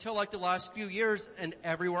until like the last few years, and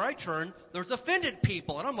everywhere I turn, there's offended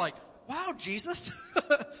people. And I'm like, wow, Jesus,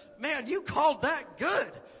 man, you called that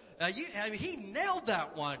good. He nailed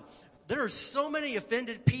that one. There are so many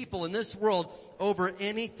offended people in this world over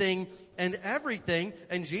anything and everything.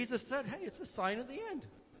 And Jesus said, hey, it's a sign of the end.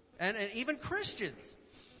 And even Christians.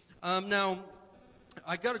 Now,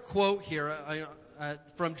 I got a quote here.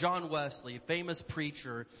 From John Wesley, a famous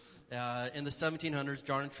preacher in the 1700s.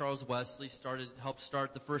 John and Charles Wesley helped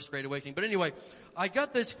start the First Great Awakening. But anyway, I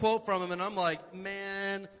got this quote from him, and I'm like,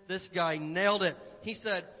 man, this guy nailed it. He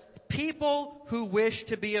said, people who wish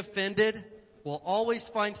to be offended will always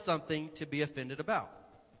find something to be offended about.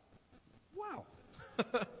 Wow.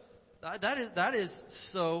 That is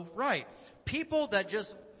so right. People that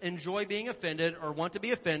just enjoy being offended or want to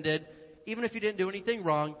be offended, even if you didn't do anything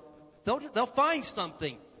wrong, they'll find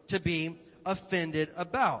something to be offended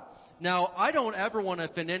about. Now, I don't ever want to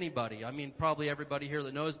offend anybody. Probably everybody here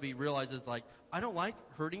that knows me realizes, like, I don't like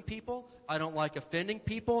hurting people. I don't like offending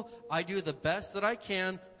people. I do the best that I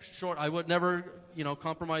can. I would never,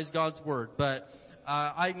 compromise God's word. But,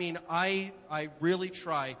 I really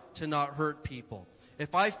try to not hurt people.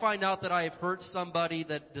 If I find out that I have hurt somebody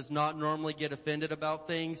that does not normally get offended about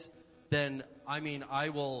things, then, I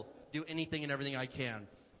will do anything and everything I can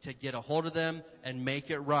to get a hold of them and make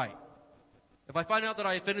it right. If I find out that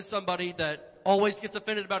I offended somebody that always gets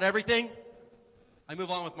offended about everything, I move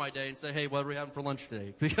on with my day and say, hey, what are we having for lunch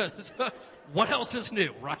today? Because what else is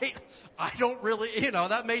new, right? I don't really,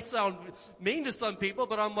 that may sound mean to some people,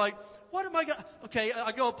 but I'm like, what am I going to, okay,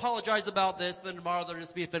 I go apologize about this, then tomorrow they'll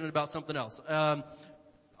just be offended about something else.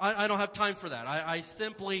 I don't have time for that. I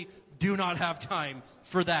simply do not have time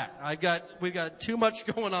for that. We've got too much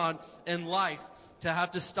going on in life to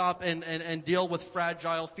have to stop and deal with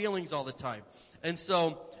fragile feelings all the time. And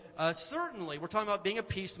so, certainly, we're talking about being a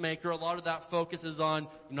peacemaker. A lot of that focuses on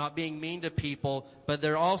not being mean to people, but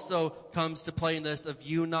there also comes to play in this of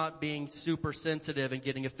you not being super sensitive and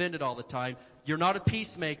getting offended all the time. You're not a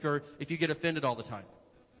peacemaker if you get offended all the time.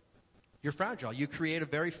 You're fragile. You create a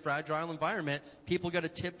very fragile environment. People got to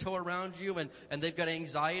tiptoe around you and they've got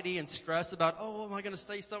anxiety and stress about, oh, am I going to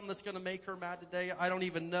say something that's going to make her mad today? I don't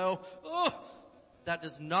even know. Oh, that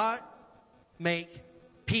does not make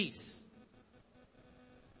peace.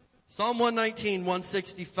 Psalm 119,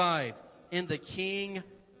 165 in the King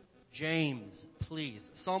James,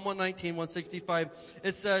 please. Psalm 119, 165.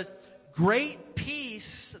 It says, great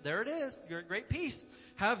peace, there it is, great peace,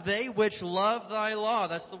 have they which love thy law.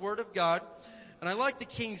 That's the word of God. And I like the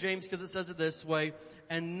King James because it says it this way,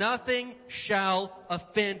 and nothing shall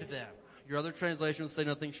offend them. Your other translations say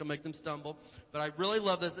nothing shall make them stumble. But I really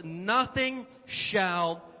love this. Nothing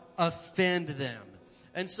shall offend them.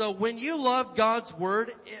 And so when you love God's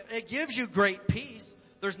Word, it gives you great peace.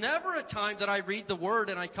 There's never a time that I read the Word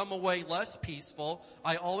and I come away less peaceful.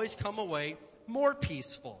 I always come away more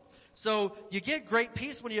peaceful. So you get great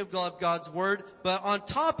peace when you love God's Word, but on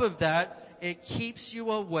top of that, it keeps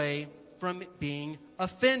you away from being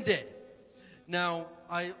offended. Now,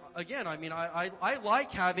 I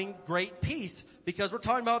like having great peace because we're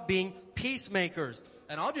talking about being peacemakers.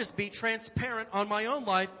 And I'll just be transparent on my own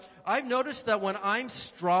life. I've noticed that when I'm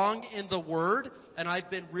strong in the Word and I've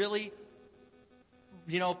been really,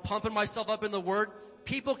 pumping myself up in the Word,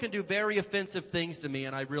 people can do very offensive things to me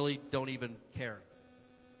and I really don't even care.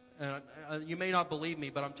 You may not believe me,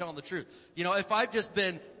 but I'm telling the truth. If I've just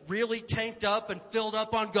been really tanked up and filled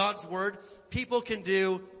up on God's Word, people can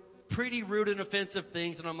do pretty rude and offensive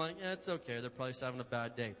things, and I'm like, it's okay. They're probably just having a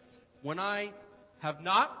bad day. When I have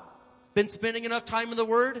not been spending enough time in the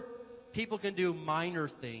Word, people can do minor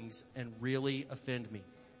things and really offend me.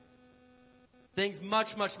 Things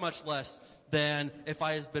much, much, much less than if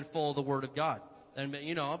I have been full of the Word of God. And,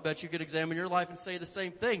 I bet you could examine your life and say the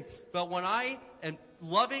same thing. But when I am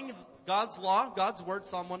loving God's law, God's Word,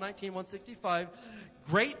 Psalm 119, 165,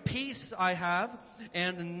 great peace I have,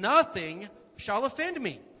 and nothing shall offend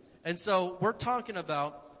me. And so we're talking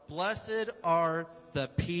about, blessed are the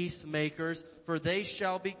peacemakers, for they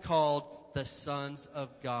shall be called the sons of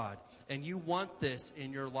God. And you want this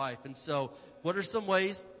in your life. And so what are some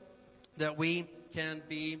ways that we can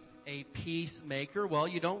be a peacemaker? Well,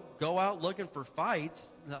 you don't go out looking for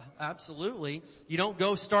fights. Absolutely. You don't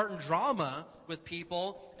go starting drama with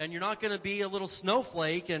people, and you're not going to be a little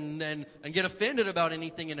snowflake and get offended about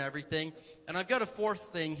anything and everything. And I've got a fourth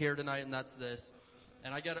thing here tonight, and that's this.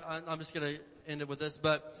 And I'm just going to end it with this,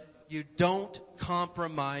 but you don't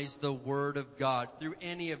compromise the Word of God through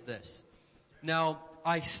any of this. Now,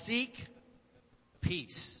 I seek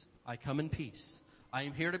peace. I come in peace. I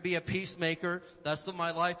am here to be a peacemaker. That's what my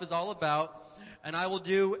life is all about. And I will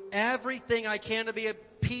do everything I can to be a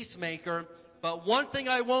peacemaker. But one thing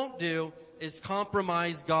I won't do is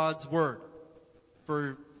compromise God's Word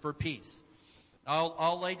for peace.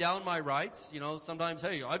 I'll lay down my rights. Sometimes,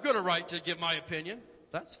 hey, I've got a right to give my opinion.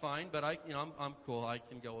 That's fine, but I'm cool. I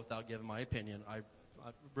can go without giving my opinion. I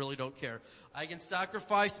really don't care. I can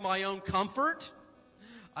sacrifice my own comfort.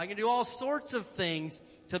 I can do all sorts of things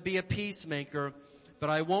to be a peacemaker, but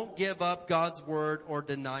I won't give up God's Word or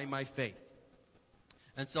deny my faith.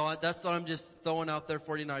 And so that's what I'm just throwing out there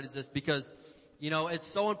for you tonight, is this, because, it's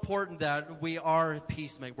so important that we are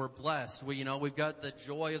peacemakers. We're blessed. We've got the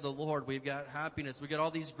joy of the Lord. We've got happiness. We've got all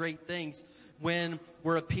these great things when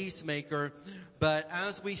we're a peacemaker. But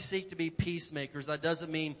as we seek to be peacemakers, that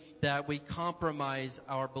doesn't mean that we compromise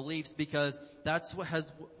our beliefs, because that's what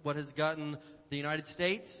has gotten the United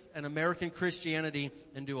States and American Christianity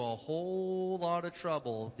into a whole lot of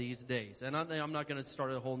trouble these days. And I'm not going to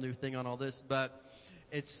start a whole new thing on all this, but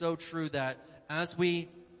it's so true that as we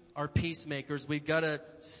are peacemakers, we've got to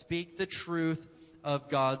speak the truth of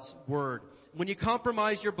God's Word. When you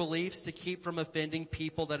compromise your beliefs to keep from offending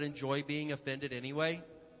people that enjoy being offended anyway,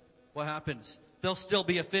 what happens? They'll still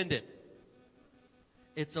be offended.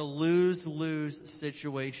 It's a lose-lose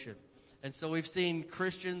situation. And so we've seen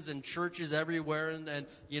Christians and churches everywhere, and I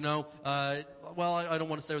don't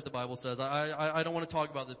want to say what the Bible says. I don't want to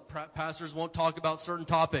talk about this. Pastors won't talk about certain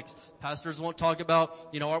topics. Pastors won't talk about,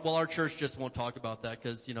 our church just won't talk about that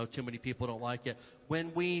because, too many people don't like it.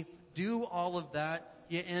 When we do all of that,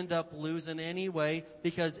 you end up losing anyway,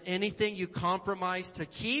 because anything you compromise to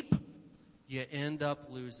keep, you end up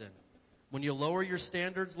losing. When you lower your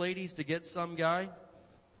standards, ladies, to get some guy,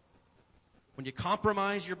 when you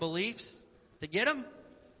compromise your beliefs to get him,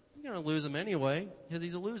 you're going to lose him anyway because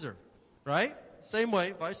he's a loser, right? Same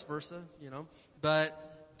way, vice versa,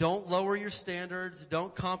 But don't lower your standards.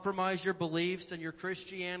 Don't compromise your beliefs and your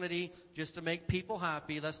Christianity just to make people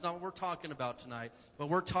happy. That's not what we're talking about tonight. What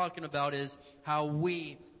we're talking about is how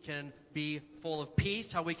we can be full of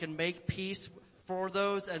peace, how we can make peace for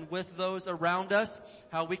those and with those around us,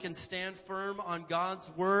 how we can stand firm on God's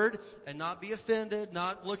Word and not be offended,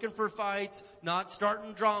 not looking for fights, not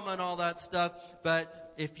starting drama and all that stuff.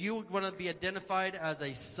 But if you want to be identified as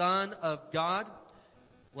a son of God,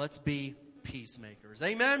 let's be peacemakers.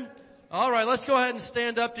 Amen? All right, let's go ahead and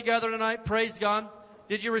stand up together tonight. Praise God.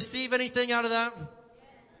 Did you receive anything out of that?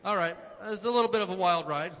 All right. It was a little bit of a wild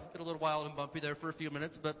ride. Got a little wild and bumpy there for a few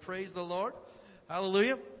minutes, but praise the Lord.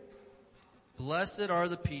 Hallelujah. Blessed are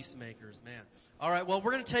the peacemakers, man. All right, well,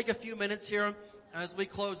 we're going to take a few minutes here as we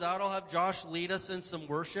close out. I'll have Josh lead us in some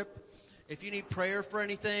worship. If you need prayer for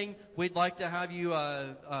anything, we'd like to have you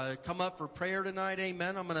come up for prayer tonight.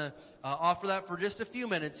 Amen. I'm going to offer that for just a few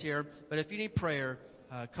minutes here. But if you need prayer,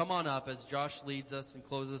 come on up as Josh leads us and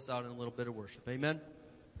closes us out in a little bit of worship. Amen.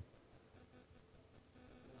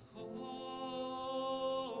 Holy,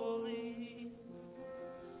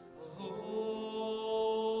 holy,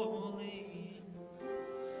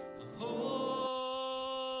 holy,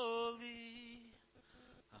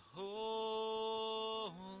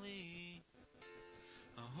 holy,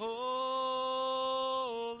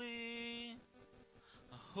 holy,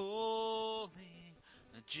 holy.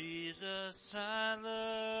 Jesus, I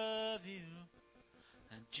love you.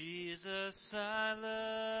 And Jesus, I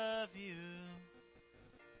love you.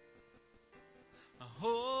 Holy,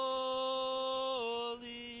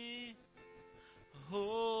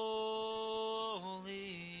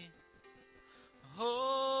 holy, holy,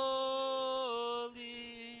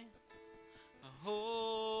 holy,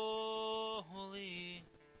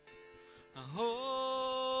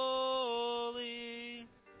 holy,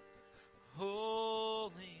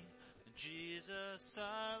 holy. Jesus,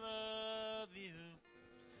 I love you.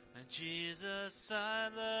 And Jesus, I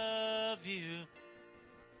love you.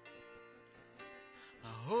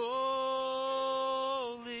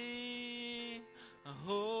 Holy,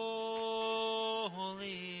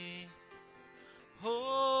 holy, holy,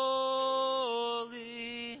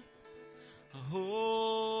 holy,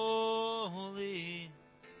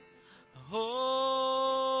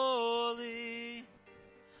 holy,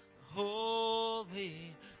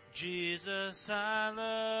 holy. Jesus, I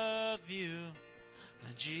love you.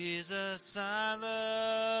 Jesus, I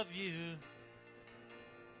love you.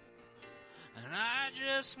 And I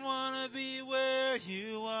just want to be where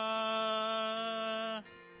you are.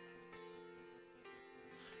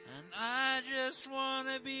 And I just want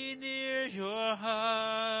to be near your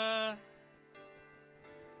heart.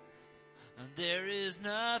 And there is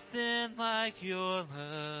nothing like your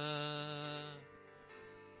love.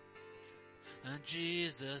 And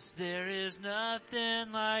Jesus, there is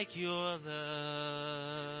nothing like your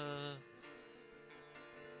love.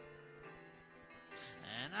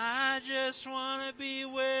 And I just want to be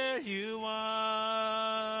where you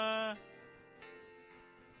are.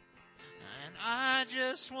 And I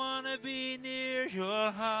just want to be near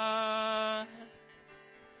your heart.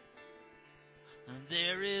 And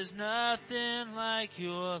there is nothing like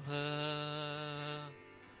your love.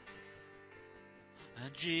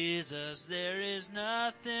 And Jesus, there is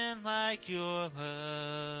nothing like your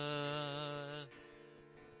love.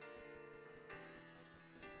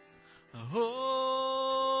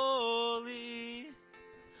 Holy,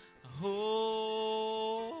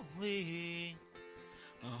 holy,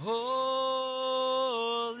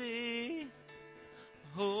 holy,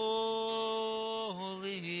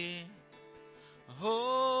 holy,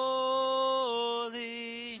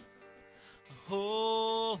 holy,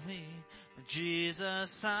 holy.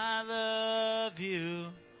 Jesus, I love you.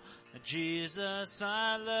 Jesus,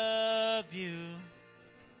 I love you.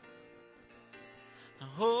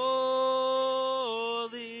 Holy,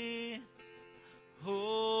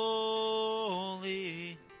 holy,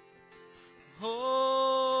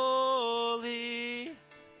 holy,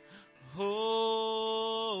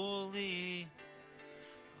 holy,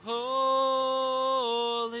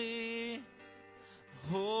 holy,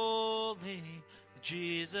 holy.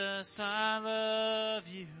 Jesus, I love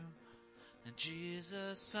you. And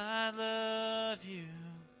Jesus, I love you.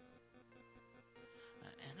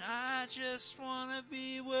 And I just want to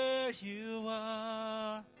be where you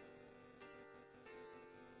are.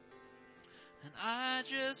 And I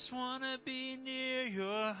just want to be near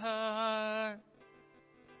your heart.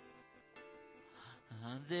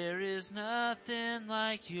 And there is nothing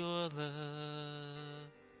like your love.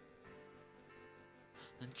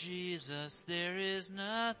 And Jesus, there is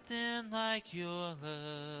nothing like your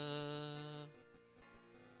love.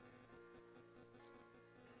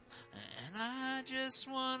 And I just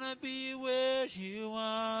want to be where you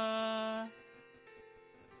are.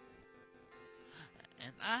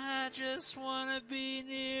 And I just want to be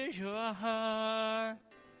near your heart.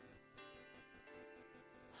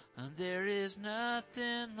 And there is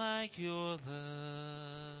nothing like your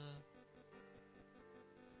love.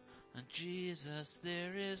 And Jesus,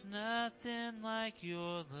 there is nothing like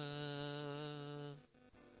your love.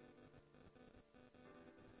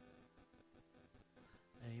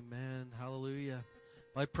 Amen. Hallelujah.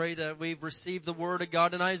 I pray that we've received the word of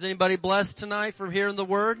God tonight. Is anybody blessed tonight from hearing the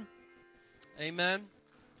word? Amen.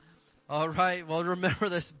 All right. Well, remember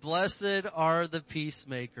this. Blessed are the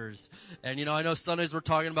peacemakers. And I know Sundays we're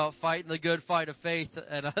talking about fighting the good fight of faith.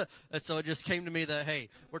 And so it just came to me that, hey,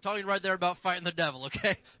 we're talking right there about fighting the devil,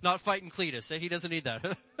 okay? Not fighting Cletus. He doesn't need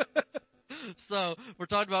that. So we're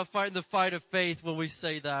talking about fighting the fight of faith when we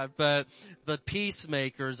say that, but the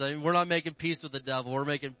peacemakers, I mean, we're not making peace with the devil, we're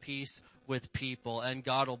making peace with people, and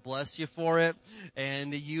God will bless you for it,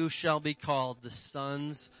 and you shall be called the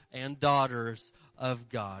sons and daughters of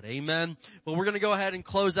God. Amen. Well, we're going to go ahead and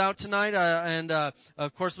close out tonight, and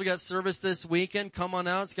of course we got service this weekend. Come on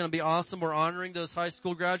out. It's going to be awesome. We're honoring those high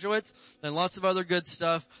school graduates and lots of other good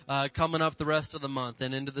stuff coming up the rest of the month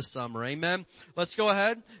and into the summer. Amen. Let's go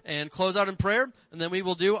ahead and close out in prayer, and then we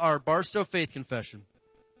will do our Barstow Faith Confession.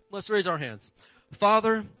 Let's raise our hands.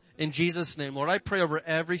 Father, in Jesus' name, Lord, I pray over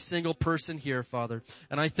every single person here, Father.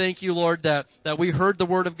 And I thank you, Lord, that we heard the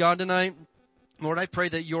word of God tonight. Lord, I pray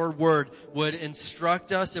that your word would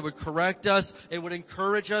instruct us, it would correct us, it would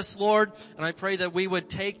encourage us, Lord. And I pray that we would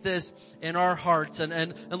take this in our hearts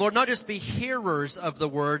and Lord, not just be hearers of the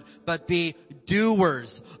word, but be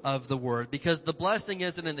doers of the word. Because the blessing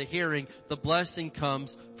isn't in the hearing, the blessing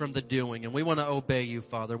comes from the doing. And we want to obey you,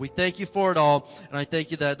 Father. We thank you for it all. And I thank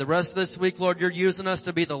you that the rest of this week, Lord, you're using us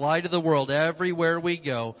to be the light of the world everywhere we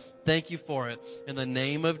go. Thank you for it. In the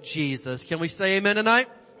name of Jesus. Can we say amen tonight?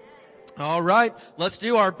 All right, let's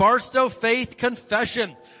do our Barstow Faith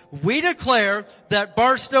Confession. We declare that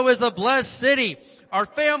Barstow is a blessed city. Our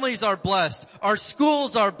families are blessed. Our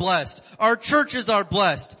schools are blessed. Our churches are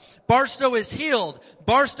blessed. Barstow is healed.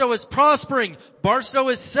 Barstow is prospering. Barstow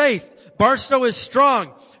is safe. Barstow is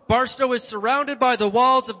strong. Barstow is surrounded by the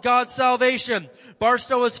walls of God's salvation.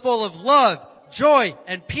 Barstow is full of love, joy,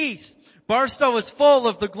 and peace. Barstow is full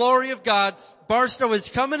of the glory of God. Barstow is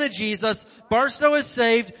coming to Jesus. Barstow is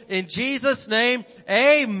saved. In Jesus' name,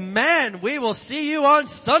 amen. We will see you on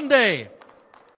Sunday.